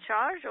you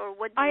charge, or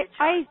what do you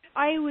charge?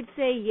 I would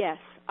say yes.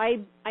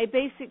 I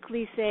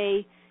basically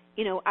say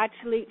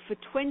actually for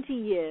 20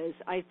 years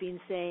I've been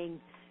saying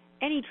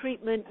any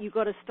treatment you've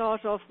got to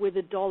start off with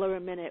 $1 a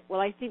minute. Well,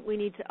 I think we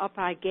need to up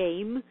our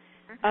game.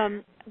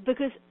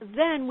 Because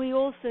then we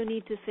also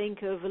need to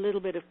think of a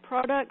little bit of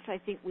product. I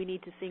think we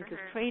need to think of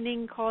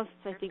training costs.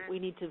 I think we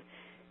need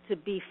to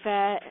be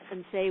fair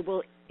and say,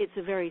 well, it's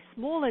a very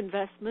small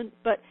investment,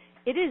 but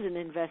it is an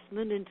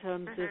investment in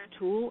terms of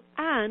tool.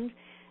 And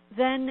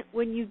then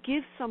when you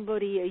give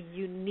somebody a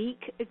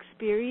unique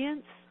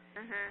experience,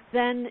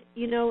 then,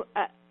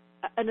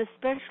 and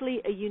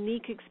especially a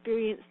unique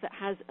experience that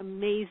has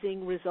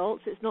amazing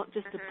results. It's not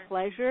just a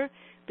pleasure,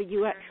 but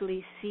you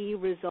actually see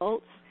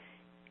results.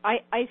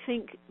 I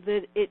think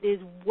that it is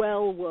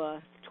well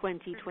worth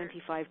 $20,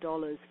 $25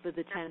 for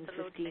the 10,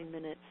 15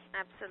 minutes.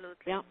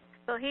 Absolutely. Yeah.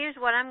 So here's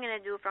what I'm going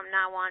to do from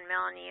now on,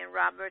 Melanie and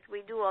Robert.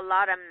 We do a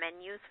lot of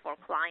menus for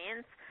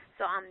clients.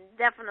 So I'm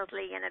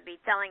definitely going to be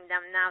telling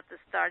them now to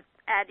start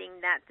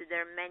adding that to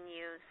their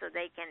menu so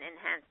they can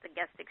enhance the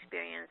guest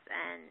experience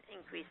and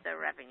increase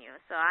their revenue.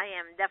 So I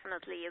am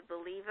definitely a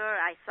believer.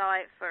 I saw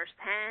it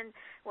firsthand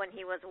when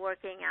he was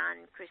working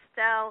on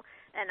Christelle,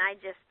 and I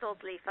just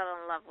totally fell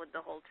in love with the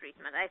whole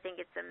treatment. I think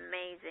it's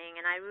amazing,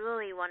 and I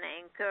really want to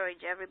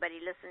encourage everybody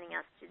listening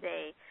us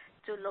today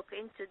to look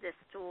into this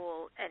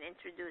tool and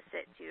introduce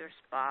it to your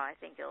spa. I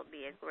think it'll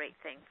be a great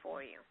thing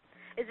for you.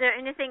 Is there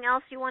anything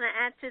else you want to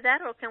add to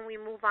that, or can we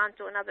move on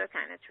to another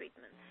kind of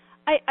treatment?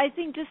 I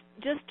think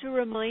just to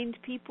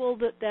remind people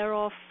that there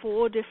are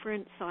 4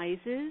 different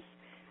sizes,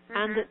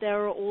 and that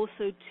there are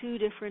also 2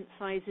 different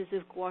sizes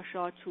of gua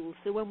sha tools.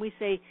 So when we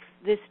say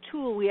this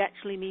tool, we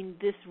actually mean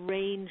this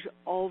range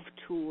of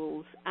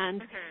tools.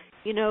 And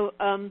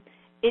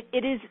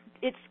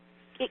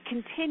it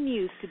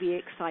continues to be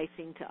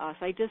exciting to us.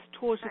 I just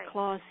taught a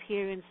class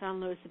here in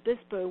San Luis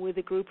Obispo with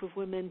a group of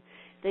women.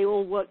 They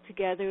all work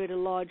together at a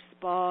large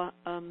spa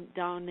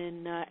down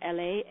in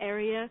LA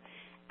area.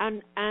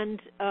 And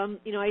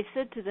I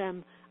said to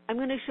them, I'm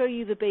going to show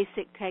you the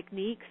basic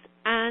techniques,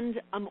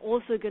 and I'm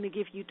also going to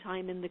give you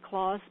time in the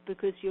class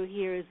because you're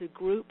here as a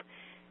group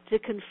to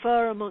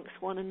confer amongst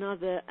one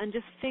another and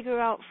just figure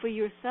out for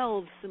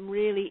yourselves some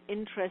really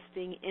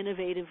interesting,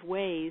 innovative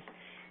ways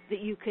that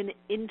you can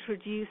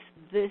introduce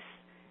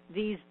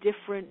these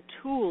different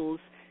tools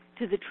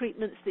to the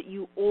treatments that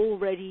you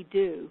already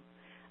do.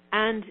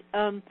 And,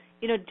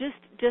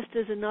 just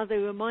as another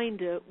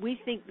reminder, we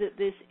think that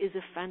this is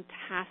a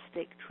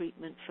fantastic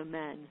treatment for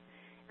men,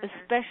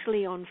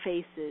 especially on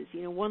faces.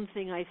 One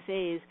thing I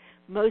say is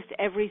most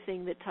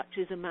everything that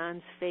touches a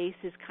man's face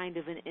is kind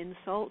of an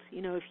insult.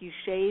 If you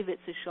shave,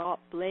 it's a sharp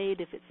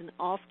blade. If it's an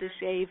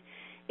aftershave,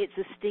 it's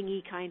a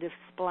stingy kind of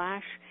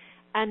splash.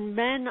 And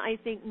men, I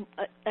think,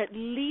 at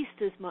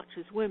least as much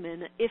as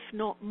women, if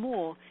not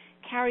more,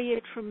 carry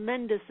a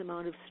tremendous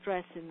amount of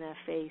stress in their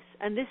face.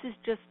 And this is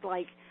just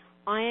like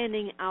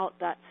ironing out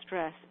that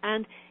stress.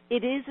 And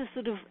it is a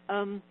sort of,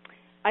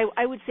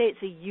 I would say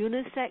it's a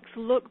unisex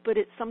look, but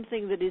it's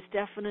something that is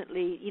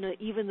definitely,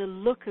 even the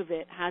look of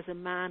it has a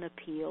man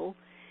appeal.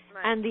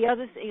 Right. And the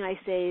other thing I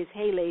say is,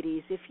 hey,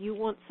 ladies, if you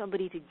want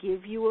somebody to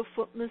give you a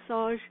foot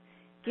massage,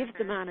 give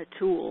the man a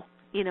tool.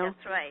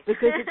 That's right.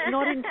 Because it's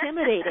not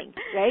intimidating,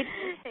 right?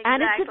 Exactly.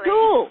 And it's a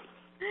tool,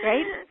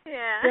 right?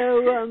 Yeah.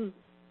 So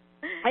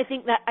I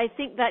think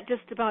that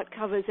just about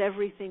covers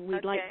everything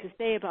we'd like to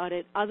say about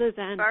it, other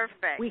than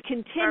we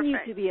continue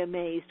to be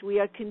amazed.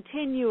 We are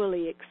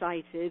continually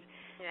excited.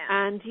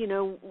 Yeah. And,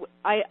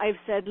 I've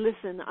said,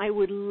 listen, I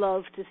would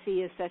love to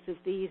see a set of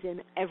these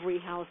in every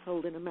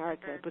household in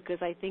America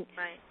because I think,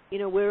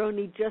 we're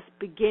only just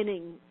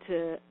beginning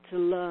to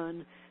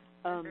learn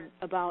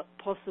about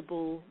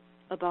possible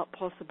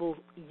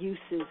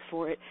uses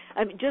for it.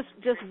 I mean,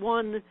 just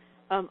one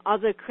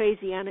other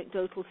crazy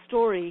anecdotal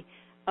story,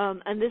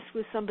 and this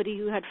was somebody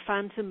who had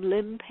phantom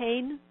limb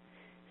pain.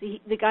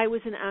 The guy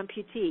was an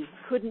amputee,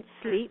 couldn't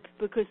sleep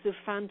because of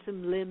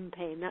phantom limb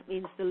pain. That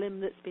means the limb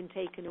that's been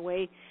taken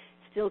away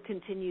still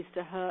continues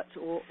to hurt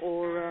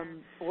or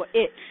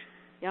itch.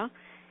 Yeah,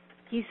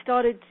 he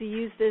started to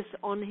use this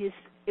on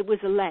it was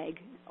a leg,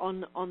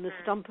 on the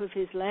stump of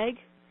his leg.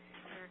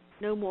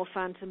 No more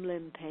phantom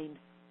limb pain.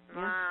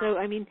 Yeah? Wow. So,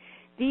 I mean,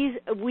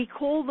 we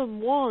call them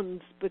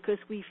wands because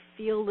we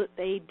feel that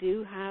they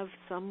do have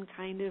some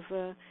kind of,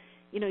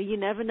 you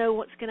never know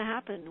what's going to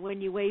happen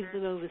when you wave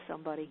them over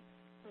somebody.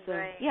 So,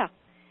 yeah.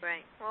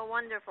 Right. Well,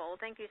 wonderful.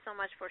 Thank you so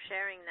much for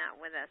sharing that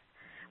with us.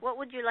 What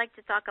would you like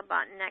to talk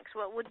about next?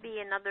 What would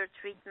be another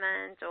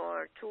treatment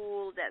or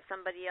tool that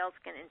somebody else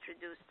can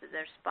introduce to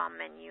their spa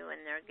menu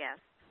and their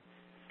guests?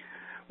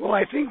 Well,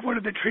 I think one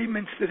of the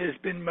treatments that has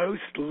been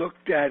most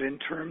looked at in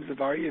terms of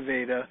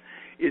Ayurveda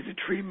is a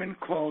treatment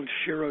called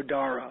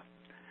Shirodhara,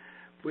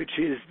 which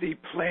is the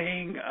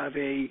playing of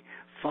a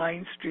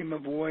fine stream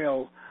of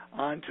oil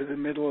onto the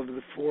middle of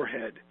the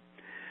forehead.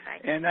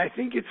 Right. And I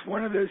think it's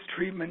one of those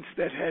treatments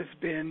that has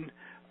been,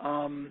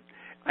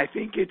 I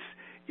think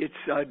it's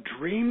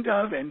dreamed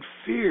of and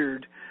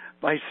feared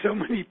by so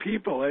many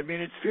people. I mean,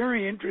 it's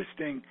very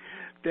interesting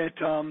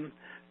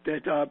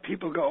that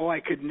people go, oh, I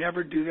could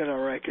never do that,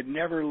 or I could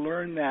never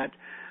learn that.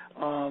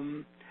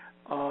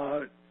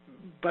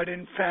 but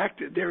in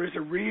fact, there is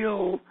a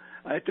real,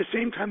 at the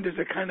same time, there's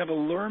a kind of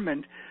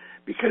allurement,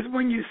 because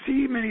when you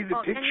see many of the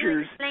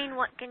pictures...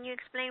 Can you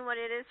explain what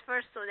it is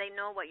first so they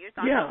know what you're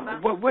talking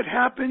about? Yeah, what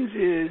happens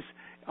is,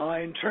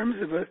 in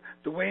terms of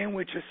the way in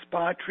which a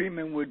spa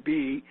treatment would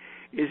be,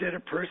 is that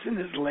a person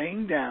is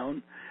laying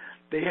down,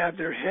 they have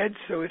their head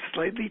so it's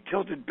slightly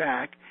tilted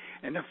back,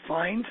 and a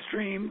fine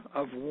stream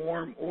of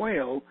warm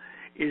oil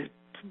is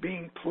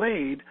being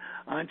played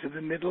onto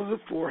the middle of the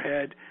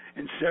forehead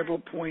and several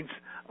points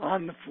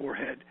on the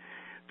forehead.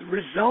 The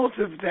result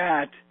of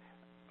that,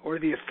 or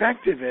the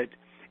effect of it,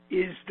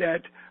 is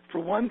that, for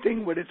one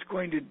thing, what it's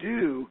going to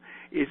do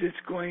is it's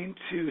going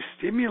to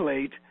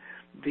stimulate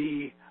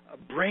the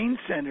brain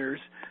centers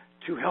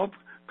to help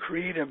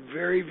create a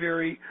very,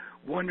 very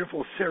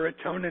wonderful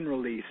serotonin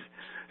release.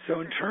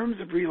 So in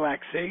terms of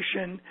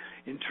relaxation,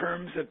 in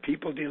terms of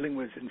people dealing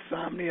with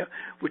insomnia,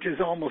 which is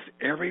almost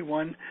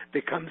everyone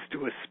that comes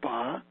to a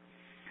spa,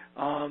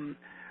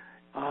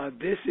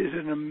 this is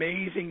an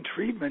amazing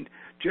treatment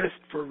just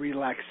for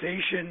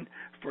relaxation,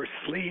 for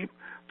sleep,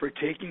 for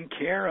taking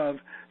care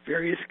of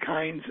various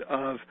kinds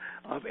of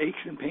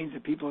aches and pains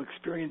that people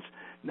experience,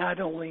 not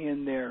only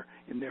in their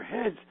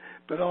heads,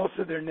 but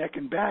also their neck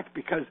and back,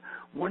 because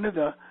one of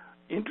the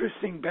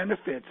interesting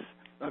benefits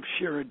of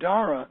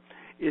Shirodara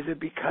is that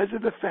because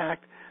of the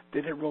fact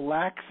that it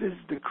relaxes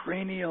the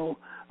cranial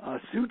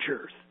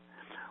sutures,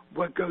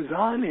 what goes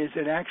on is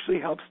it actually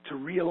helps to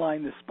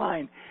realign the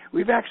spine.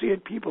 We've actually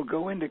had people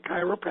go into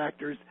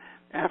chiropractors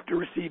after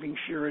receiving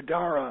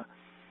Shirodara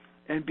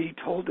and be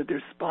told that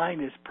their spine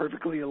is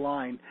perfectly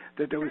aligned,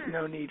 that there was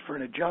no need for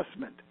an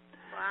adjustment.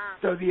 Wow.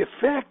 So the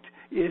effect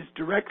is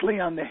directly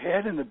on the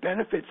head and the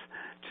benefits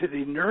to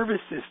the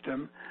nervous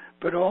system,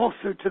 but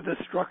also to the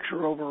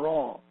structure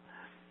overall.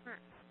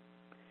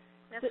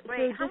 That's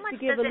great. So just to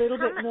give a little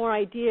bit more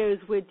ideas,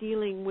 we're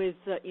dealing with,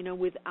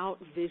 without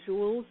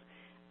visuals.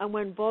 And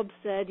when Bob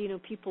said,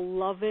 people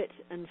love it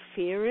and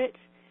fear it,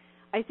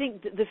 I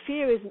think that the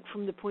fear isn't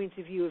from the point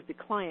of view of the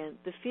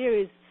client. The fear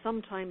is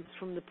sometimes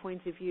from the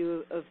point of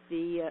view of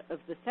the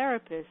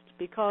therapist,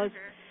 because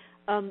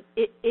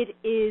it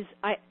is,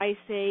 I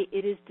say,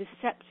 it is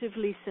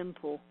deceptively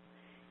simple.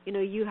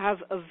 You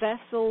have a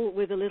vessel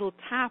with a little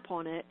tap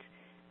on it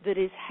that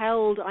is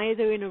held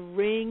either in a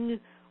ring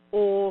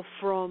or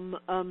from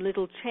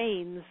little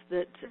chains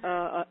that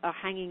are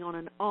hanging on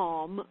an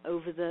arm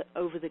over the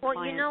client.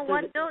 Well, you know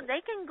what, though?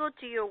 They can go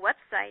to your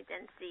website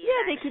and see.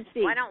 Yeah, they could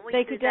see. Why don't we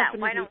they do could that?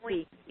 Definitely Why don't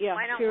we? see. Yeah,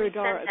 why don't we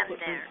Shirodara send them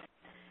equipment. there?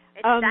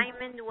 It's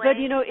Diamond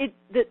Way.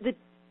 But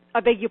I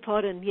beg your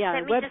pardon. Yeah,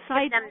 let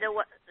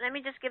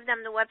me just give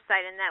them the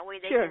website, and that way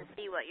they Sure. can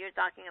see what you're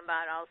talking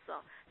about also.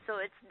 So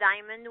it's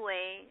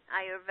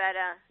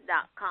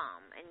diamondwayayurveda.com,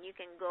 and you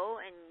can go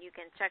and you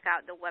can check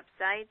out the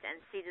website and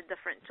see the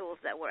different tools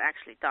that we're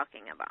actually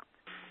talking about.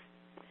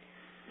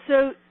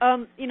 So,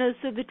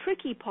 so the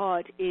tricky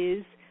part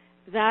is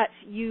that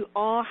you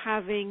are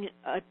having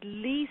at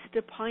least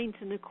a pint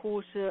and a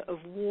quarter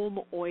of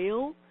warm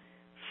oil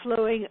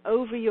flowing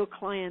over your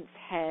client's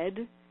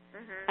head,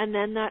 and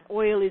then that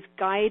oil is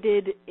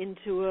guided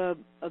into a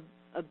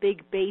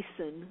big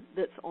basin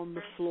that's on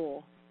the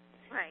floor.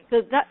 Right.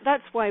 So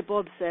that's why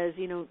Bob says,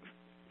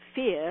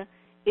 fear,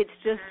 it's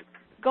just,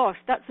 gosh,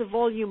 that's a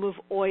volume of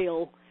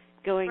oil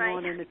going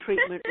on in a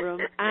treatment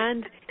room,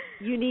 and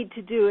you need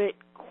to do it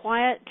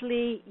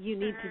quietly, you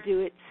need to do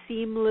it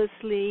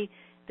seamlessly,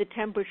 the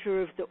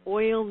temperature of the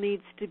oil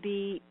needs to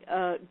be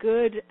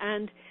good,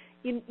 and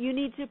you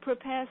need to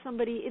prepare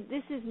somebody.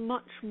 This is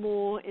much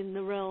more in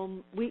the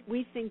realm,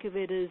 we think of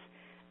it as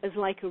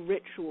like a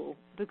ritual,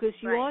 because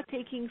you are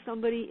taking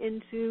somebody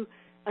into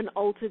an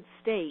altered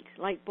state.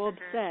 Like Bob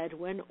said,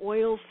 when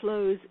oil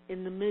flows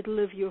in the middle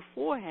of your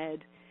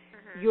forehead,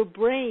 your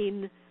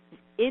brain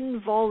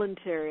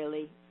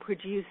involuntarily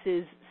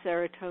produces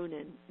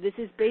serotonin. This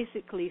is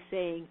basically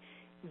saying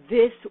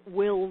this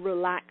will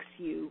relax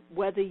you,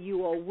 whether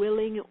you are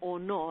willing or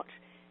not.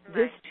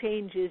 This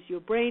changes your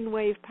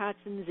brainwave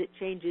patterns, it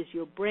changes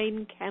your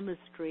brain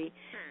chemistry,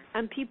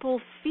 and people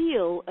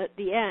feel at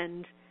the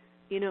end,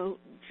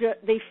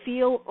 they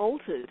feel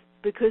altered,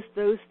 because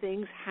those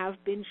things have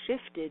been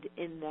shifted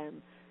in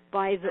them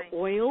by the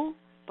oil,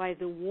 by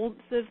the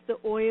warmth of the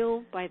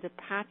oil, by the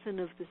pattern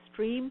of the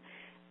stream,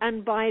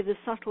 and by the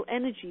subtle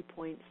energy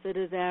points that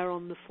are there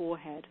on the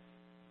forehead.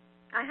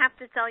 I have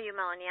to tell you,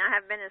 Melanie, I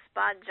have been a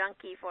spa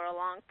junkie for a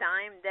long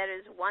time. There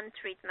is one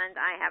treatment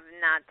I have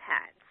not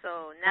had.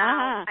 So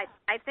now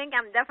I think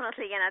I'm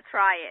definitely going to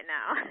try it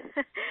now.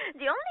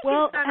 The only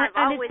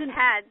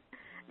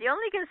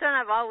concern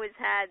I've always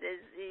had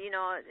is,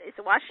 it's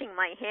washing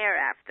my hair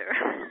after.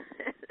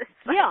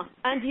 Yeah,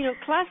 and,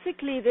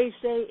 classically they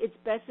say it's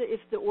better if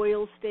the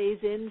oil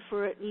stays in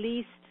for at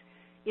least,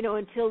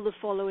 until the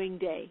following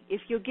day.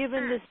 If you're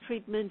given this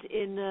treatment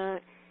in a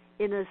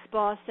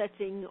spa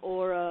setting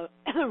or a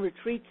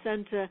retreat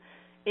center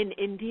in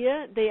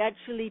India, they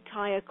actually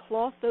tie a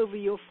cloth over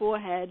your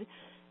forehead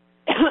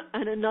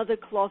and another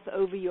cloth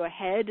over your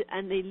head,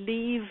 and they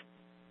leave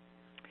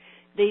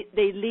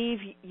they leave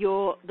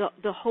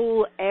the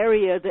whole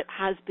area that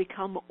has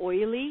become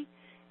oily.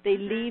 They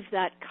leave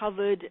that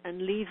covered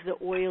and leave the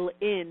oil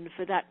in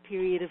for that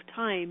period of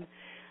time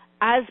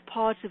as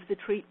part of the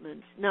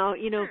treatment. Now,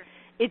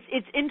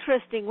 it's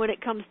interesting when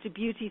it comes to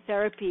beauty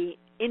therapy.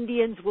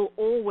 Indians will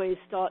always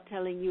start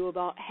telling you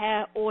about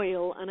hair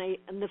oil,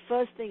 and the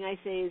first thing I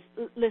say is,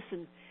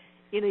 listen,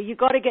 you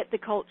got to get the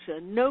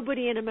culture.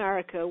 Nobody in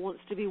America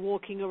wants to be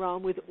walking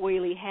around with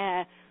oily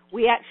hair.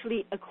 We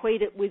actually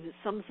equate it with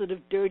some sort of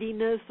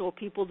dirtiness or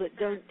people that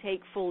don't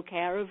take full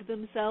care of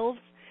themselves.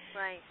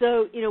 Right.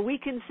 So, we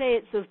can say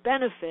it's of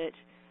benefit,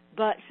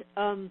 but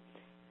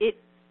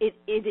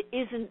it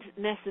isn't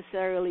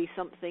necessarily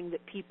something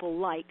that people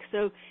like.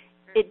 So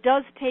it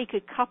does take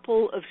a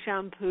couple of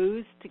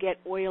shampoos to get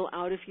oil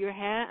out of your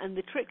hair, and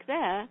the trick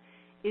there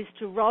is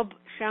to rub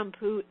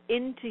shampoo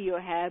into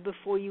your hair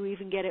before you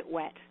even get it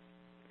wet.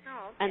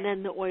 Oh, okay. And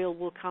then the oil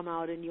will come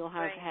out and you'll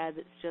have hair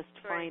that's just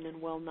fine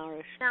and well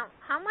nourished. Now,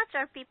 how much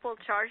are people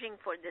charging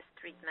for this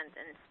treatment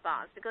in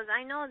spas? Because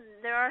I know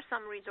there are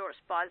some resort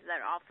spas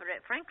that offer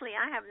it. Frankly,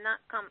 I have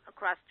not come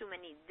across too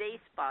many day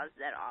spas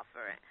that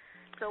offer it.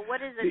 So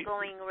what is the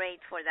going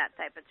rate for that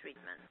type of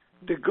treatment?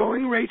 The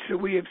going rates that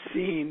we have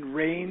seen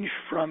range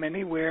from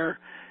anywhere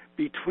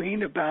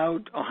between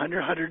about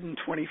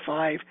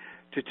 $125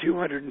 to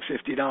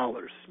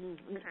 $250.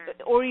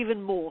 Or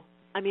even more.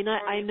 I mean,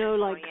 I know,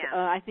 like,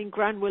 I think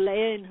Grand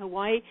Wailea in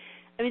Hawaii,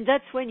 I mean,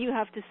 that's when you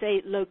have to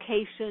say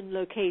location,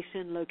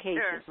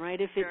 right?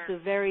 If it's a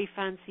very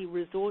fancy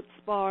resort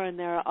spa and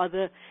there are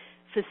other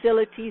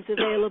facilities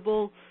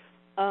available,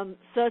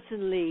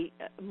 certainly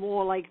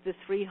more like the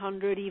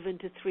 300 even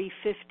to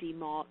 350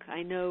 mark.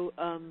 I know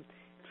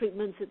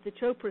treatments at the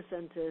Chopra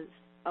centers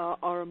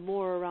are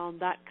more around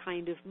that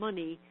kind of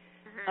money.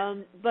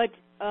 But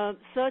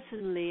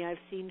certainly I've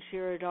seen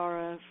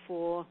Shirodara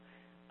for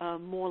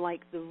more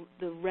like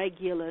the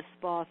regular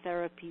spa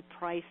therapy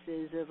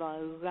prices of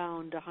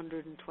around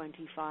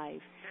 $125.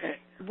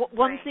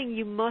 One thing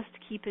you must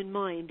keep in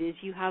mind is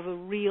you have a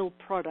real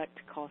product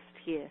cost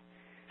here.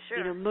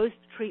 Sure. Most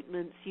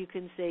treatments you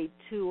can say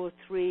 $2 or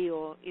 $3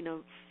 or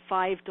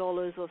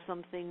 $5 or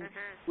something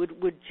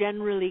would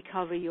generally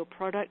cover your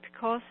product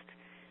cost.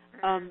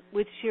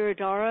 With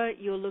Shirodara,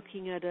 you're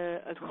looking at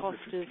a cost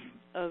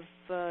of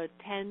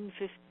 $10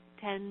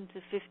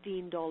 to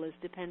 $15,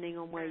 depending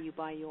on where you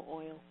buy your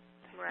oil.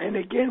 Right. And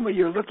again, what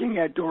you're looking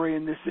at, Dory,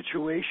 in this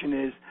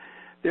situation is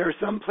there are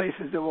some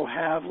places that will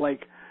have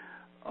like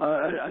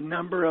a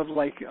number of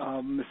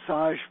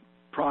massage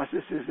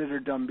processes that are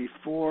done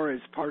before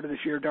as part of the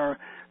Shirodara.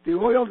 The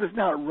oil does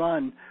not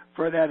run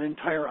for that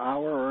entire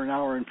hour or an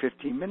hour and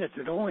 15 minutes.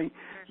 It only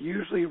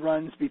usually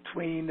runs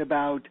between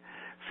about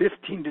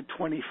 15 to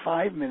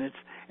 25 minutes,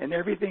 and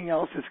everything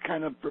else is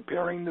kind of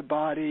preparing the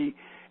body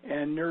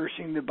and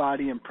nourishing the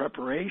body in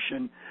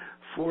preparation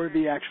for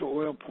the actual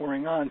oil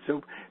pouring on.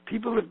 So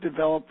people have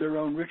developed their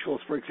own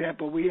rituals. For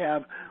example, we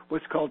have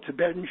what's called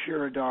Tibetan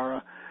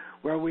Shirodara,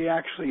 where we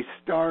actually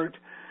start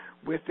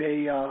with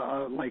a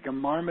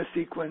marma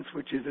sequence,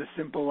 which is a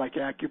simple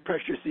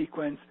acupressure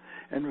sequence,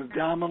 an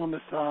abdominal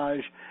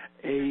massage,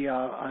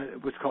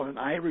 what's called an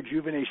eye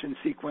rejuvenation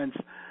sequence,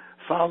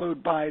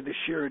 followed by the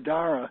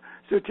Shirodara.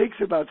 So it takes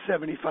about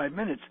 75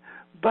 minutes.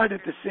 But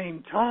at the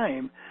same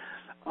time,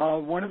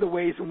 one of the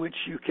ways in which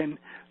you can,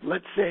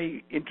 let's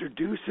say,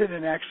 introduce it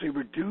and actually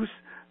reduce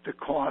the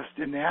cost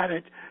and add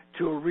it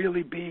to a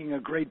really being a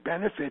great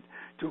benefit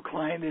to a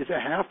client is a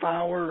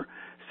half-hour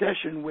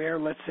session where,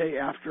 let's say,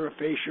 after a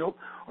facial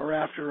or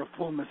after a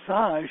full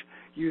massage,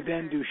 you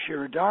then do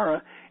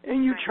Shirodara,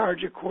 and you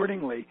charge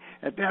accordingly.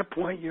 At that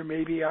point, you're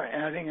maybe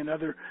adding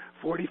another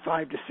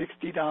 $45 to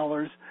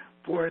 $60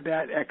 for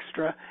that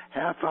extra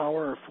half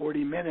hour or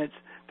 40 minutes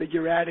that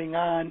you're adding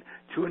on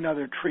to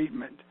another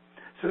treatment.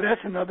 So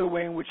that's another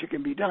way in which it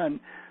can be done.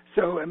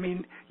 So, I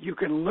mean, you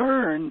can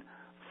learn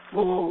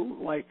full,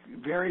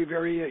 very,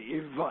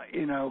 very,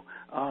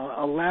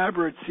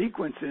 elaborate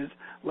sequences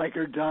like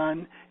are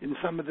done in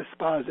some of the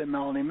spas that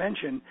Melanie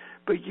mentioned,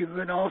 but you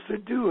can also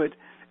do it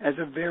as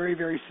a very,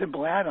 very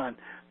simple add-on.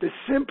 The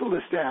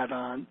simplest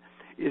add-on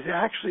is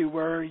actually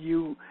where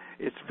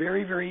it's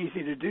very, very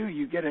easy to do.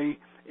 You get a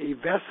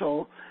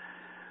vessel,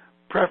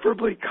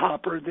 preferably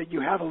copper, that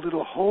you have a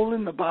little hole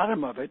in the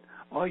bottom of it.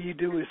 All you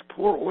do is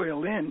pour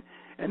oil in,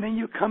 and then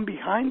you come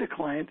behind the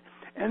client,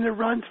 and it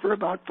runs for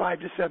about 5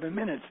 to 7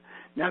 minutes.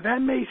 Now, that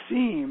may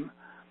seem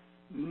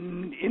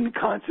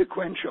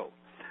inconsequential,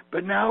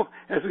 but now,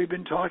 as we've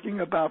been talking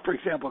about, for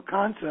example,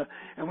 Kansa,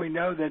 and we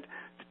know that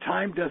the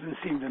time doesn't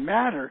seem to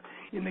matter,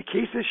 in the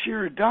case of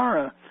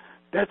Shirodara,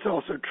 that's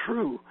also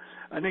true.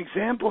 An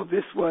example of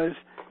this was,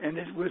 and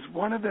it was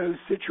one of those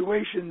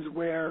situations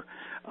where,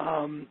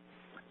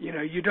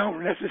 you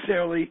don't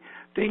necessarily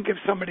think of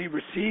somebody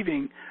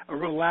receiving a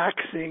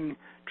relaxing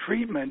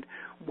treatment,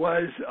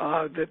 was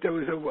that there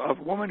was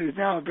a woman who's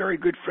now a very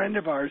good friend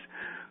of ours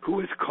who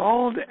was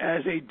called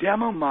as a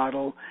demo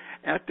model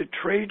at the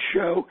trade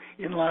show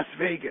in Las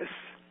Vegas.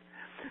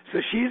 So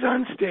she's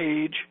on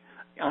stage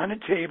on a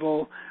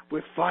table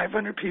with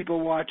 500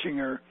 people watching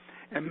her,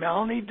 and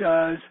Melanie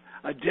does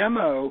a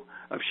demo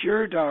of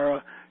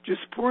Shirodara,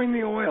 just pouring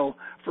the oil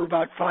for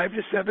about 5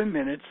 to 7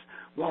 minutes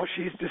while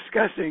she's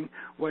discussing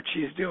what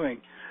she's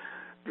doing.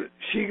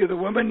 The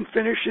woman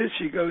finishes,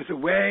 she goes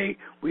away,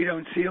 we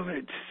don't see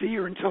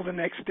her until the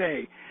next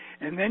day.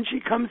 And then she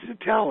comes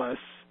to tell us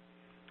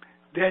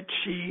that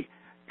she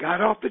got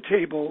off the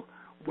table,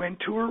 went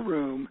to her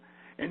room,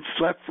 and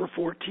slept for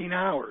 14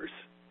 hours.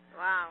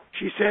 Wow.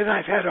 She said,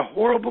 I've had a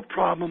horrible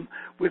problem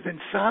with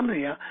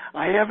insomnia.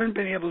 I haven't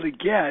been able to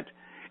get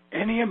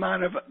any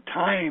amount of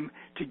time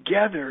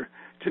together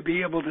to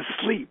be able to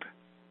sleep.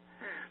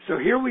 So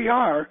here we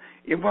are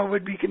in what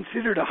would be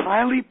considered a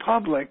highly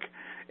public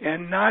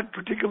and not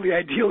particularly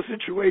ideal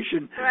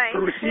situation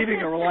for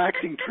receiving a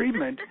relaxing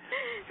treatment.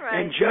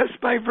 And just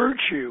by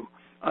virtue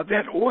of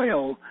that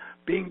oil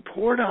being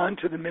poured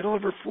onto the middle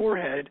of her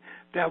forehead,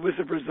 that was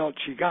the result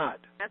she got.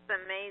 That's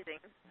amazing.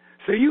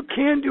 So you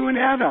can do an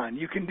add-on.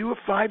 You can do a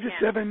 5 to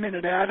 7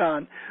 minute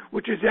add-on,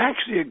 which is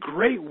actually a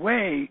great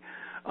way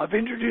of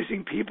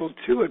introducing people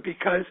to it,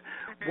 because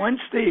once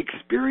they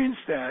experience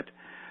that,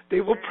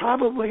 they will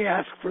probably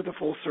ask for the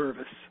full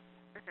service.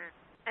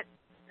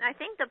 I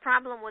think the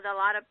problem with a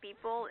lot of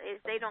people is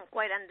they don't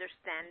quite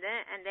understand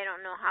it, and they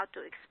don't know how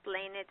to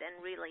explain it and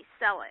really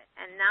sell it.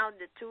 And now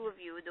the two of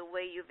you, the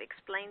way you've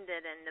explained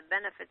it and the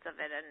benefits of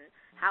it and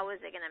how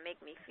is it going to make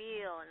me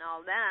feel and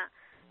all that,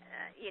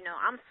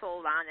 I'm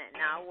sold on it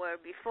now, where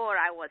before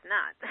I was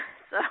not.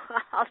 So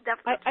I'll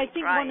definitely I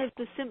think try one of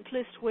the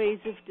simplest ways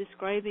of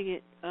describing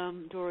it,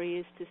 Dory,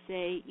 is to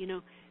say,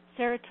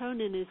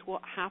 serotonin is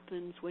what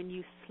happens when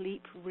you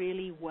sleep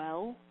really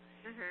well.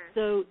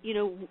 So,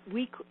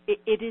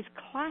 it is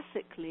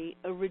classically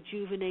a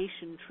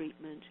rejuvenation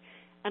treatment.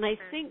 And I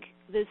think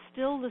there's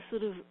still the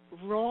sort of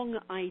wrong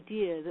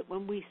idea that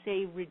when we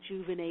say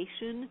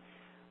rejuvenation,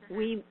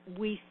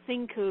 we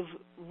think of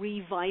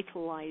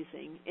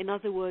revitalizing. In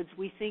other words,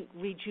 we think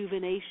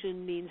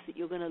rejuvenation means that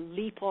you're going to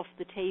leap off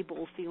the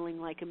table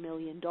feeling like $1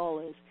 million.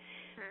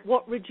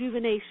 What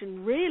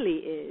rejuvenation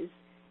really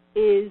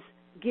is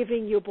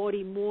giving your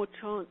body more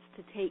chance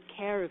to take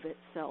care of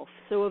itself.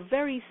 So a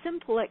very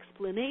simple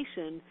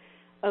explanation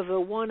of a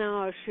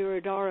 1-hour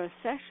Shirodara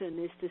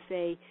session is to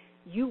say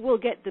you will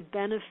get the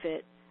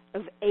benefit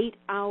of 8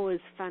 hours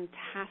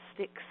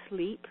fantastic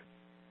sleep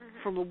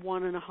from a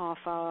 1.5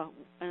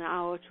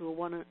 hour to a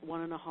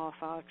 1.5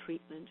 hour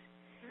treatment.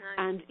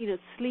 And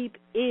sleep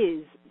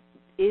is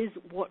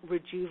what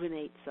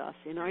rejuvenates us.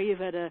 In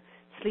Ayurveda,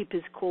 sleep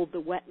is called the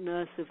wet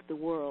nurse of the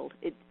world.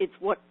 It's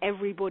what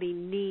everybody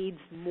needs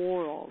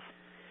more of.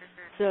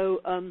 So,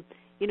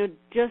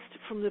 just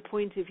from the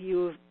point of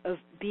view of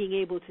being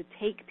able to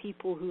take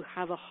people who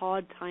have a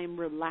hard time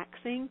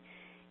relaxing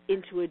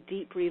into a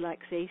deep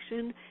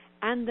relaxation,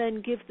 and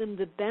then give them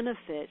the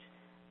benefit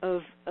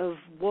of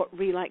what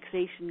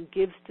relaxation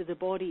gives to the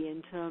body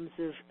in terms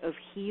of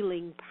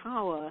healing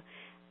power.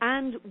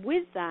 And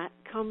with that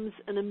comes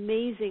an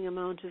amazing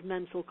amount of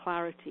mental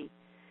clarity.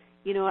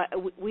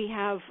 We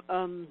have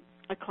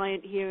a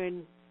client here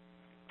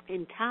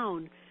in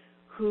town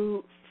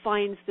who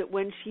finds that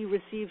when she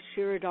receives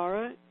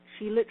Shirodara,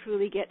 she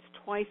literally gets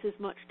twice as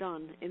much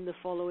done in the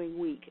following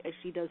week as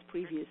she does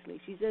previously.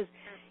 She says,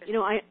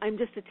 I'm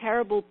just a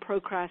terrible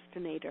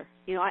procrastinator.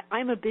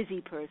 I'm a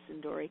busy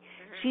person, Dory.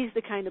 She's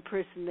the kind of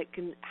person that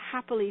can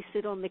happily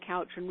sit on the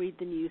couch and read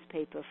the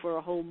newspaper for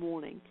a whole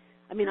morning.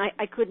 I mean,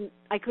 I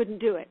couldn't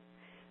do it.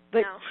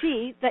 But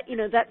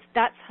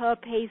that's her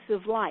pace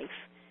of life.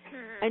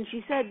 And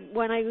she said,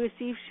 when I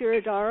receive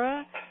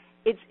Shirodara,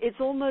 it's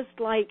almost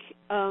like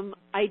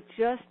I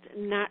just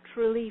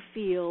naturally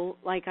feel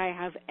like I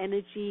have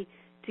energy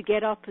to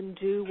get up and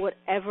do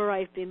whatever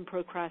I've been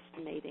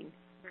procrastinating.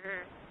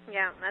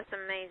 Yeah, that's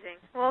amazing.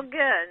 Well,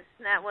 good.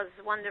 That was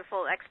a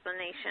wonderful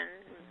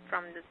explanation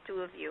from the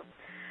two of you.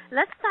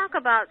 Let's talk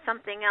about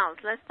something else.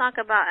 Let's talk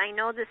about, I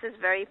know this is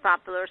very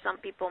popular. Some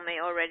people may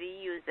already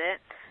use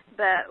it,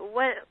 but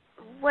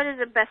what is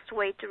the best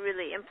way to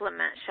really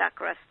implement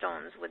chakra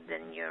stones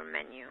within your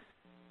menu?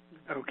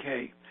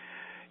 Okay.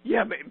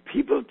 Yeah, but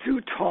people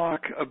do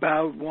talk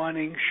about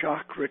wanting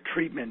chakra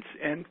treatments,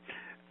 and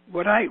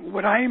what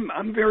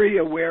I'm very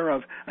aware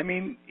of,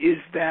 is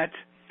that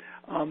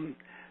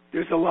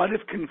there's a lot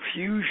of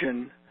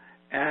confusion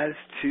as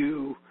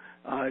to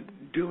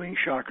doing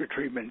chakra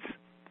treatments.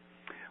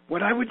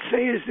 What I would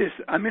say is this.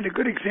 A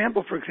good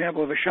example, for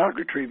example, of a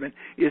chakra treatment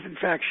is, in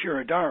fact,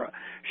 Shirodara.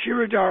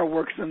 Shirodara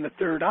works on the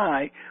third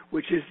eye,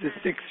 which is the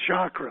sixth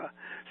chakra.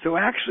 So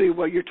actually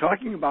what you're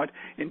talking about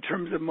in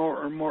terms of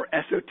more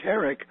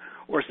esoteric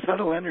or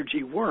subtle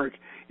energy work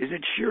is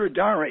that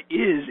Shirodara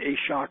is a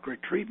chakra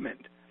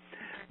treatment.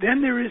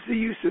 Then there is the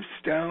use of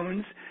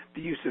stones,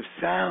 the use of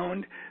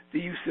sound, the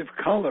use of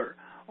color,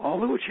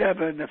 all of which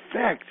have an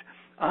effect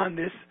on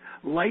this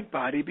light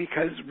body,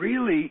 because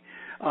really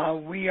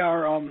we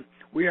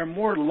are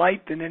more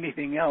light than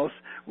anything else.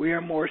 We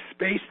are more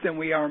space than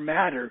we are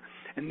matter,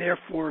 and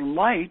therefore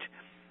light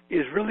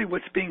is really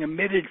what's being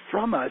emitted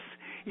from us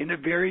in a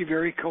very,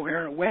 very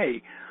coherent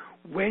way.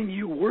 when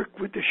you work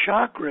with the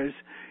chakras,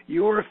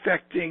 you're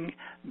affecting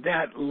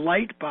that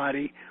light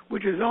body,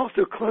 which is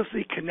also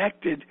closely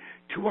connected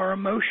to our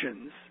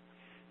emotions.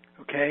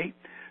 Okay?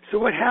 So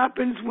what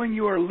happens when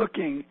you are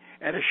looking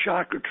at a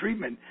chakra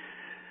treatment?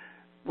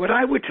 What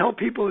I would tell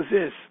people is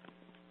this.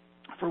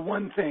 For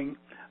one thing,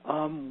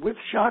 with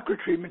chakra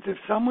treatments, if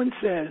someone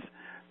says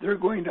they're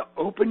going to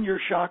open your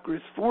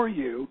chakras for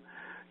you,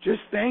 just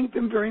thank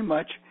them very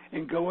much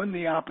and go in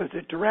the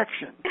opposite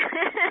direction.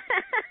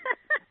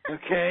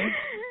 Okay?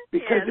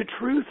 Because yes. the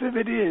truth of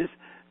it is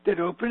that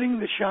opening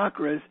the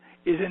chakras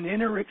is an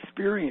inner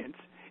experience.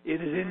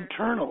 It is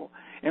internal.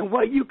 And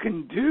what you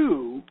can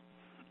do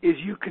is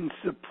you can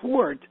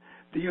support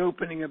the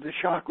opening of the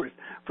chakras.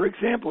 For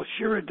example,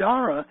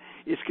 Shirodhara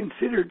is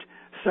considered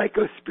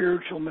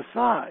psycho-spiritual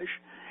massage.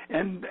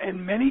 And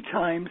many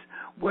times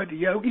what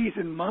yogis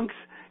and monks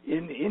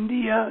in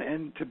India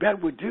and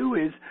Tibet would do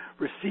is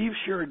receive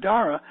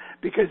Shirodhara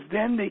because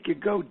then they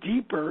could go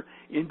deeper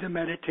into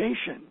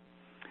meditation.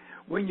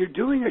 When you're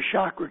doing a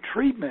chakra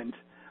treatment,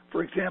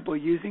 for example,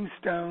 using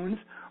stones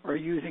or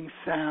using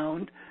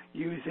sound,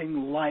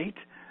 using light,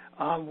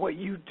 what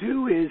you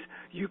do is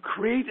you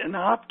create an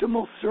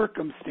optimal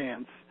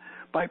circumstance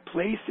by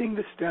placing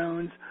the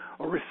stones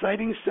or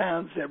reciting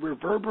sounds that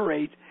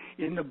reverberate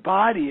in the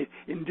body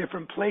in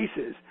different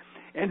places.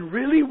 And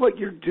really what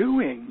you're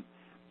doing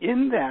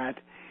in that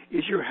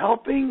is you're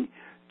helping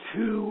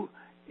to,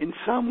 in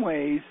some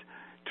ways,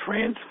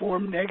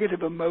 transform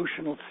negative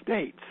emotional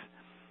states.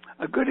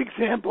 A good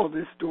example of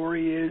this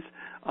story is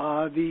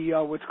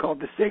what's called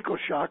the sacral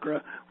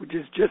chakra, which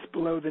is just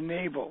below the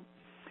navel.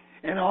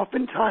 And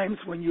oftentimes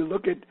when you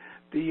look at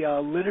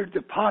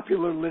the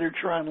popular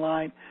literature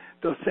online,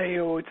 they'll say,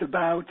 oh, it's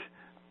about,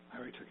 I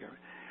already took care of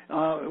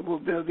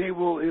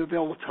it.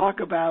 They'll talk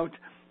about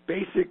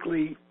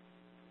basically,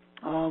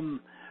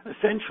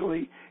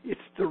 essentially,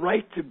 it's the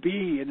right to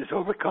be and it's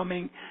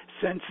overcoming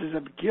senses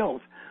of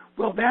guilt.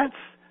 Well,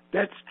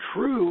 that's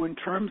true in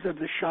terms of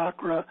the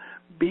chakra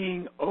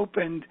being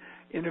opened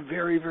in a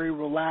very, very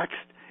relaxed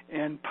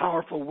and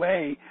powerful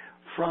way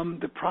from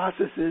the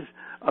processes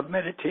of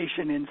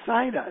meditation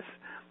inside us.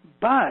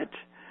 But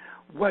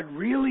what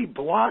really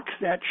blocks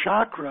that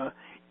chakra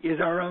is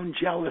our own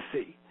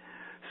jealousy.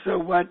 So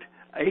what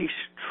a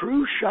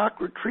true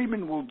chakra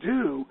treatment will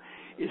do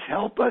is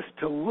help us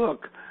to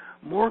look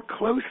more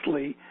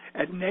closely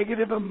at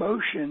negative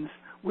emotions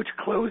which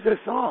close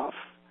us off.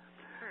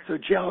 So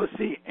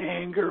jealousy,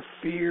 anger,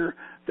 fear,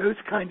 those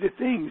kinds of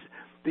things.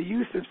 The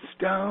use of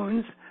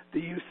stones, the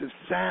use of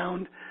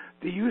sound,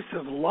 the use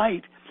of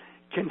light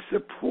can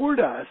support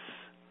us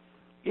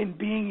in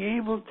being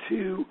able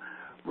to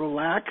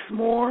relax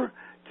more,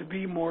 to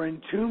be more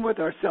in tune with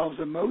ourselves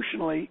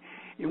emotionally,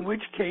 in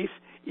which case,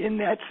 in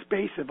that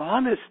space of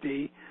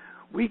honesty,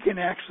 we can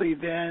actually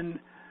then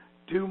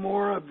do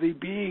more of the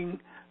being,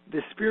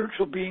 the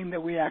spiritual being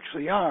that we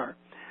actually are.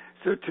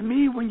 So to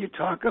me, when you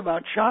talk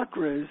about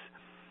chakras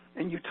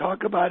and you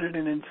talk about it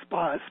in a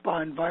spa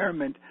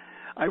environment,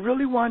 I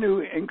really want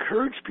to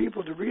encourage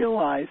people to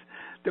realize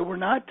that we're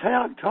not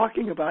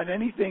talking about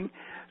anything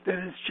that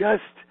is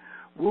just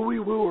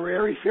wooey-woo or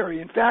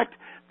airy-fairy. In fact,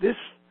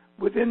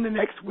 within the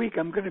next week,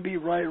 I'm going to be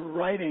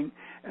writing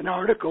an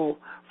article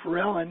for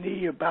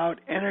L&E about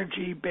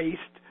energy-based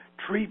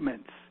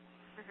treatments.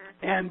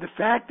 Mm-hmm. And the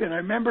fact that I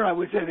remember I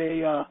was at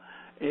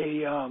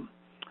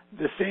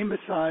the same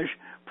massage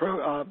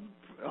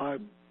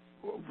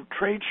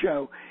trade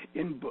show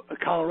in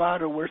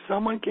Colorado where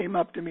someone came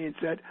up to me and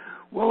said,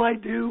 well, I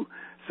do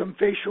some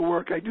facial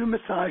work, I do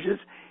massages,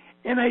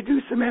 and I do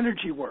some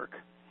energy work.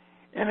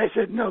 And I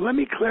said, no, let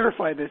me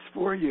clarify this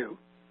for you.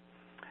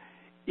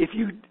 If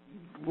you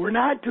were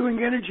not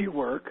doing energy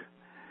work,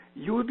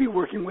 you would be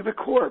working with a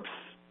corpse.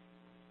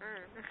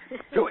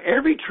 So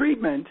every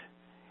treatment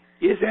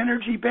is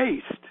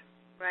energy-based.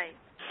 Right.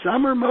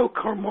 Some are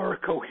more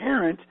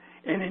coherent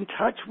and in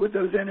touch with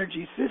those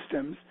energy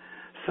systems.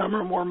 Some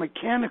are more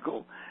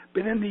mechanical.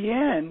 But in the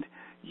end,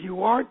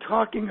 you are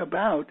talking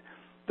about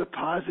the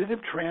positive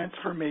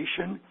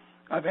transformation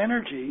of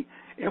energy.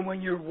 And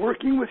when you're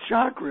working with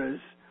chakras,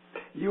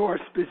 you are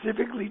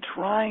specifically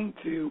trying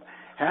to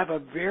have a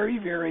very,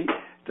 very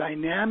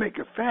dynamic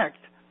effect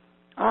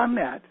on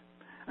that.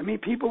 I mean,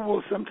 people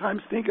will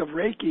sometimes think of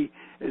Reiki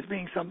as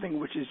being something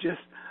which is just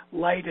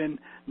light and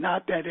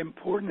not that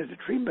important as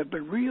a treatment,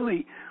 but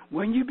really,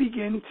 when you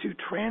begin to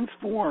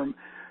transform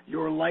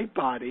your light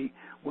body,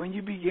 when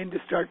you begin to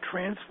start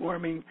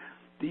transforming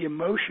the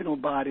emotional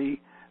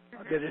body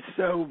that is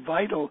so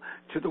vital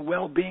to the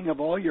well-being of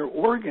all your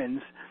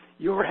organs,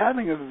 you're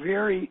having a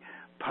very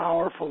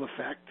powerful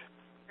effect.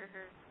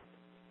 Mm-hmm.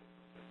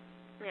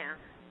 Yeah.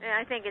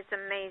 I think it's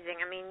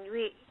amazing. I mean,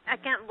 I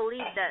can't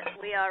believe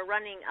that we are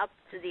running up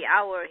to the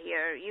hour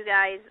here. You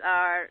guys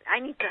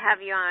I need to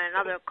have you on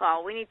another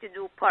call. We need to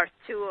do part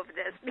 2 of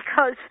this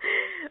because,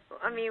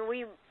 I mean,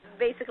 we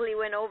basically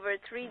went over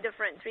 3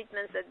 different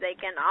treatments that they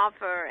can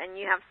offer, and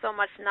you have so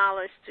much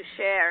knowledge to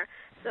share.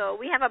 So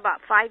we have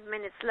about 5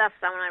 minutes left.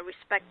 I want to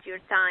respect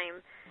your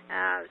time.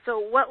 So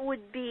what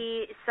would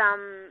be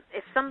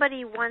if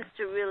somebody wants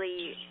to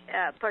really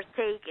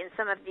partake in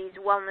some of these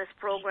wellness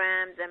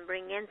programs and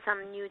bring in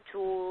some new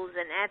tools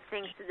and add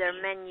things to their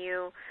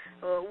menu,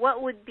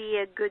 what would be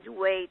a good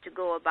way to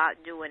go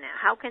about doing it?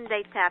 How can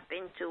they tap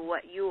into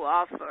what you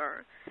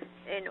offer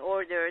in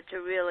order to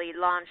really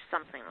launch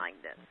something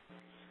like this?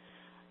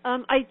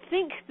 I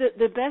think that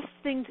the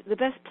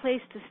best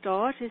place to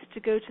start is to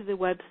go to the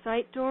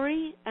website,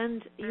 Dory,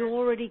 and you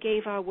already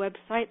gave our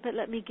website, but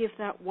let me give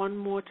that one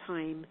more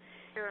time.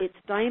 Sure. It's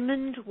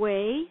Diamond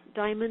Way,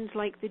 diamond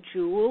like the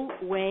jewel,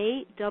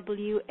 Way,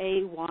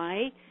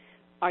 W-A-Y,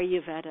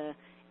 Ayurveda,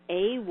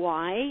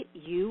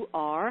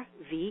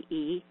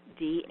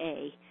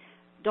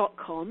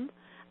 AYURVEDA.com.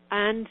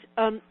 And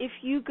if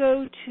you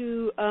go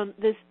to,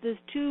 there's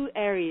two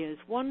areas.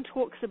 One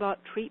talks about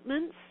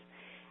treatments,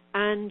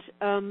 and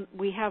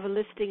we have a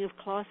listing of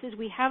classes.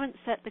 We haven't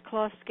set the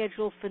class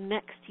schedule for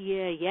next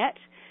year yet.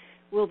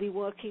 We'll be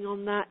working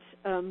on that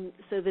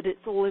so that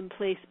it's all in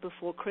place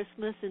before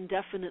Christmas and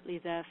definitely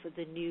there for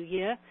the new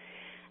year.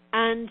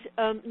 And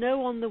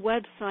know on the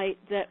website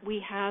that we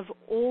have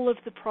all of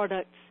the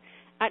products.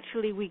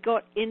 Actually, we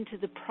got into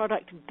the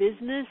product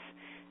business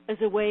as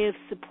a way of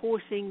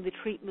supporting the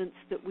treatments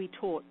that we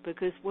taught,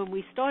 because when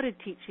we started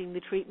teaching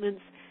the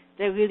treatments,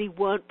 there really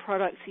weren't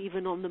products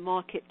even on the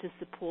market to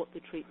support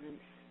the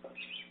treatments.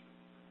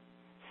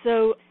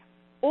 So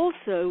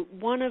also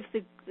one of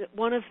the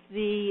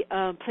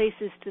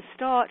places to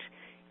start,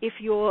 if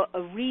you're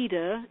a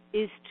reader,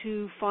 is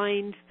to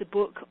find the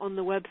book on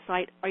the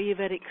website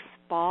Ayurvedic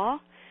Spa,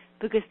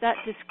 because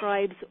that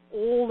describes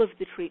all of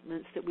the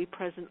treatments that we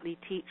presently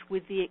teach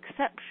with the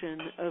exception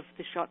of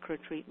the chakra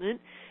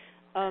treatment.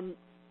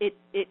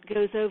 It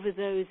goes over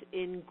those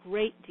in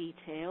great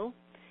detail.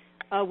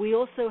 We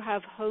also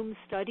have home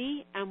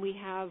study, and we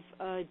have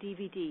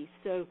DVDs.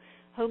 So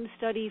home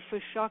study for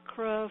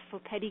chakra, for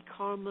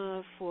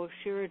pedikarma, for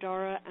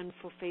Shirodhara, and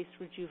for face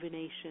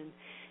rejuvenation.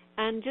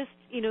 And just,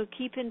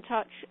 keep in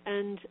touch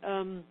and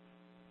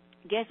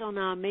get on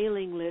our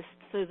mailing list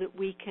so that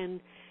we can,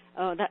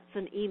 that's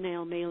an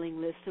email mailing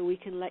list, so we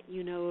can let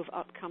you know of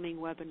upcoming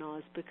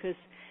webinars, because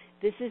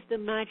this is the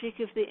magic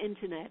of the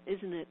Internet,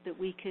 isn't it? That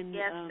we can...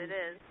 Yes, it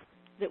is.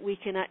 That we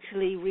can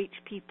actually reach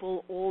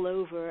people all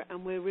over,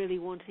 and we're really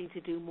wanting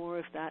to do more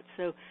of that.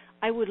 So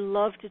I would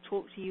love to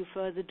talk to you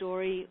further,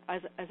 Dory.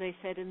 As I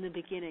said in the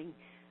beginning,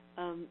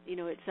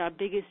 it's our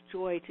biggest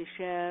joy to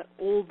share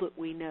all that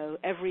we know,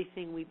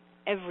 everything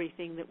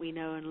that we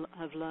know and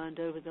have learned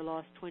over the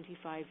last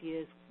 25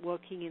 years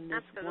working in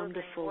this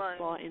wonderful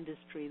spa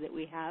industry that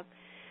we have.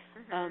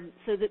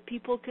 So that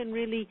people can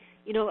really,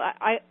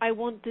 I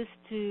want this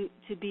to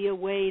be a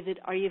way that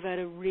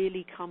Ayurveda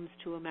really comes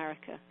to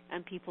America,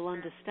 and people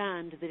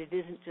understand that it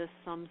isn't just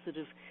some sort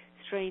of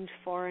strange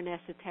foreign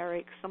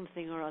esoteric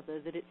something or other,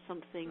 that it's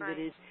something that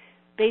is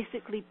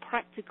basically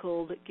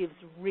practical, that gives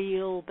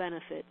real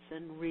benefits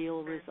and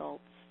real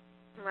results.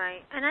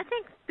 Right. And I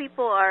think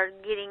people are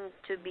getting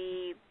to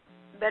be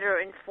better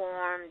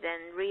informed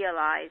and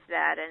realize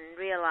that and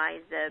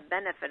realize the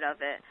benefit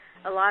of it.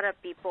 A lot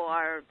of people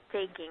are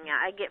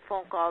I get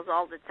phone calls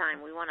all the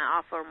time. We want to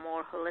offer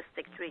more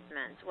holistic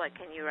treatments. What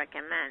can you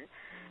recommend?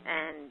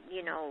 And,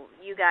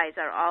 you guys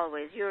are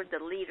you're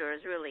the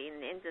leaders really in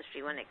the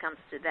industry when it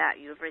comes to that.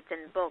 You've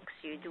written books,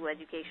 you do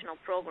educational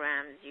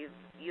programs,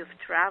 you've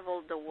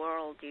traveled the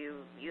world,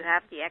 you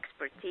have the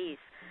expertise.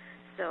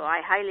 So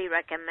I highly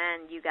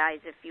recommend you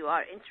guys, if you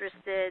are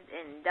interested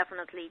in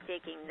definitely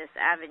taking this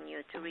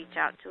avenue, to reach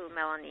out to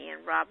Melanie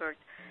and Robert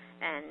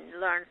and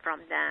learn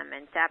from them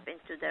and tap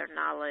into their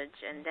knowledge,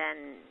 and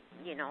then,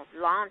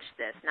 launch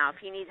this. Now,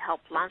 if you need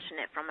help launching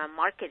it from a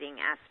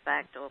marketing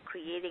aspect or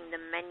creating the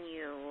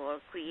menu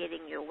or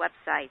creating your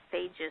website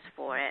pages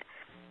for it,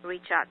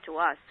 reach out to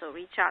us. So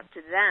reach out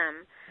to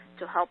them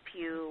to help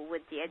you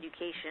with the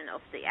education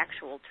of the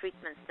actual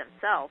treatments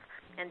themselves,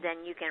 and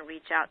then you can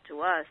reach out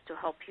to us to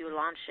help you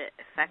launch it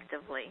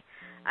effectively.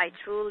 I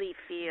truly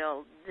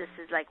feel this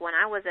is like when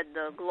I was at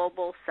the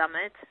Global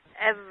Summit,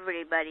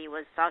 everybody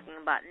was talking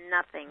about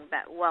nothing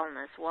but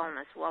wellness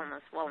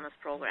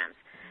programs.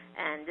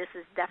 And this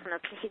is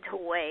definitely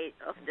the way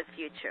of the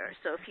future.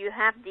 So if you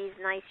have these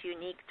nice,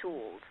 unique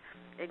tools,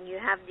 and you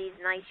have these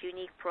nice,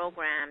 unique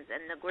programs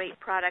and the great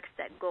products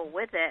that go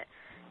with it,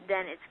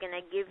 then it's going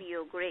to give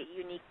you a great,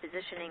 unique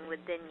positioning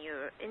within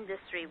your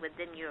industry,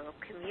 within your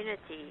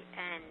community,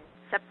 and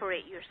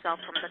separate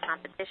yourself from the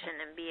competition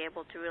and be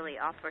able to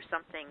really offer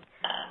something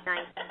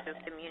nice to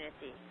the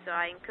community. So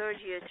I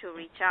encourage you to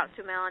reach out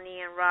to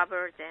Melanie and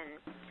Robert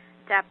and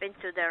tap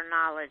into their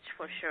knowledge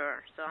for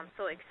sure. So I'm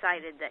so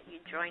excited that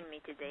you joined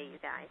me today, you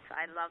guys.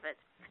 I love it.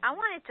 I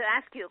wanted to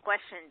ask you a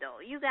question,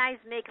 though. You guys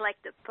make like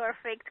the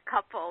perfect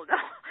couple,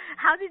 though.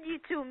 How did you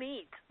two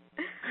meet?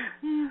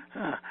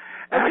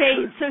 Okay,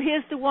 so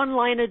here's the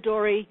one-liner,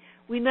 Dory.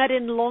 We met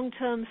in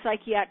long-term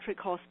psychiatric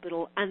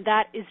hospital, and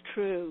that is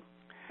true.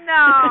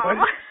 No.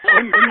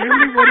 and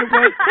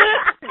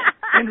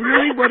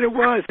really what it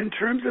was, in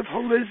terms of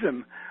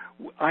holism,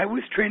 I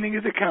was training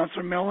as a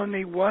counselor.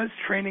 Melanie was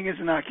training as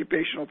an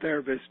occupational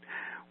therapist.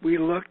 we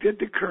looked at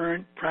the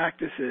current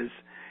practices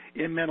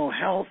in mental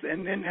health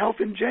and in health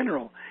in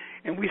general.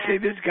 And we say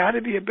there's got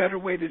to be a better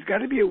way. There's got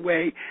to be a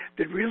way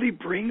that really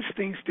brings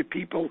things to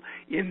people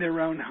in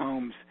their own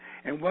homes.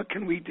 And what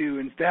can we do?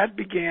 And that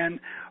began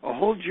a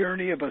whole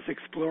journey of us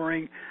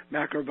exploring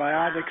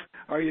macrobiotics,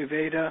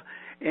 Ayurveda,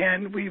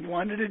 and we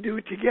wanted to do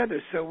it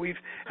together. So we've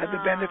had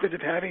the benefit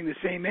of having the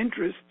same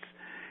interests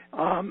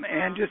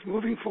and just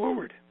moving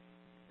forward.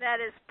 That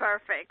is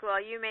perfect.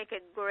 Well, you make a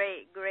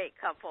great, great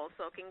couple.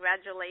 So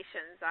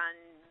congratulations on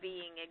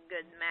being a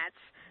good match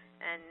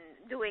and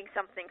doing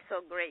something so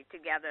great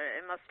together.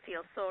 It must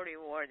feel so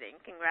rewarding.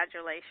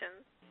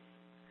 Congratulations.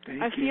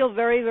 Thank I you. feel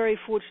very, very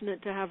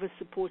fortunate to have a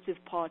supportive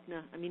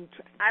partner. I mean,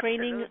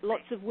 training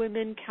lots of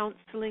women,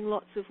 counseling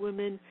lots of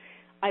women.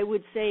 I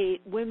would say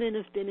women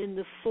have been in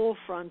the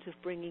forefront of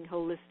bringing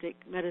holistic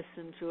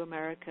medicine to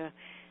America.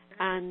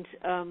 And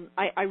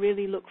I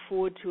really look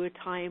forward to a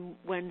time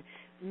when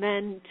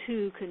men,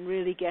 too, can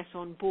really get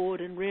on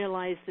board and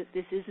realize that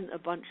this isn't a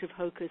bunch of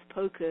hocus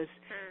pocus,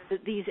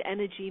 that these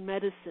energy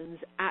medicines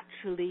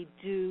actually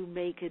do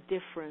make a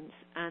difference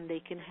and they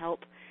can help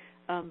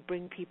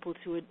bring people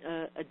to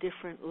a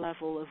different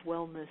level of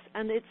wellness.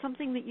 And it's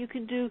something that you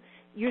can do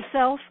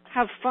yourself,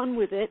 have fun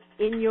with it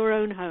in your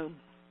own home.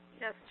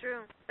 That's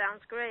true.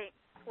 Sounds great.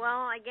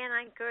 Well, again,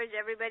 I encourage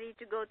everybody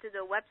to go to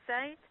the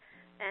website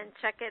and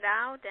check it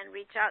out and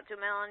reach out to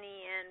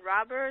Melanie and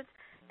Robert.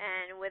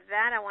 And with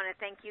that, I want to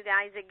thank you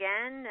guys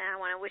again. I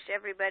want to wish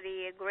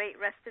everybody a great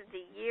rest of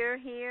the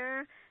year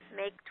here.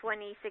 Make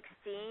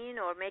 2016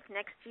 or make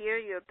next year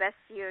your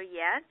best year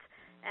yet.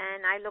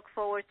 And I look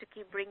forward to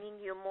keep bringing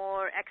you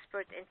more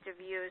expert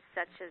interviews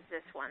such as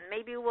this one.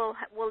 Maybe we'll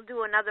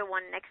do another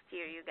one next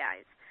year, you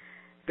guys.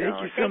 Thank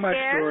you so much,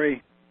 Dory.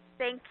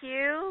 Thank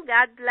you.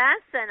 God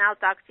bless, and I'll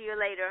talk to you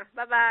later.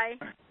 Bye-bye.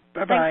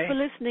 Bye-bye. Thanks for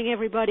listening,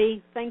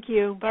 everybody. Thank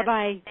you.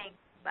 Bye-bye. Thanks.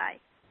 Bye.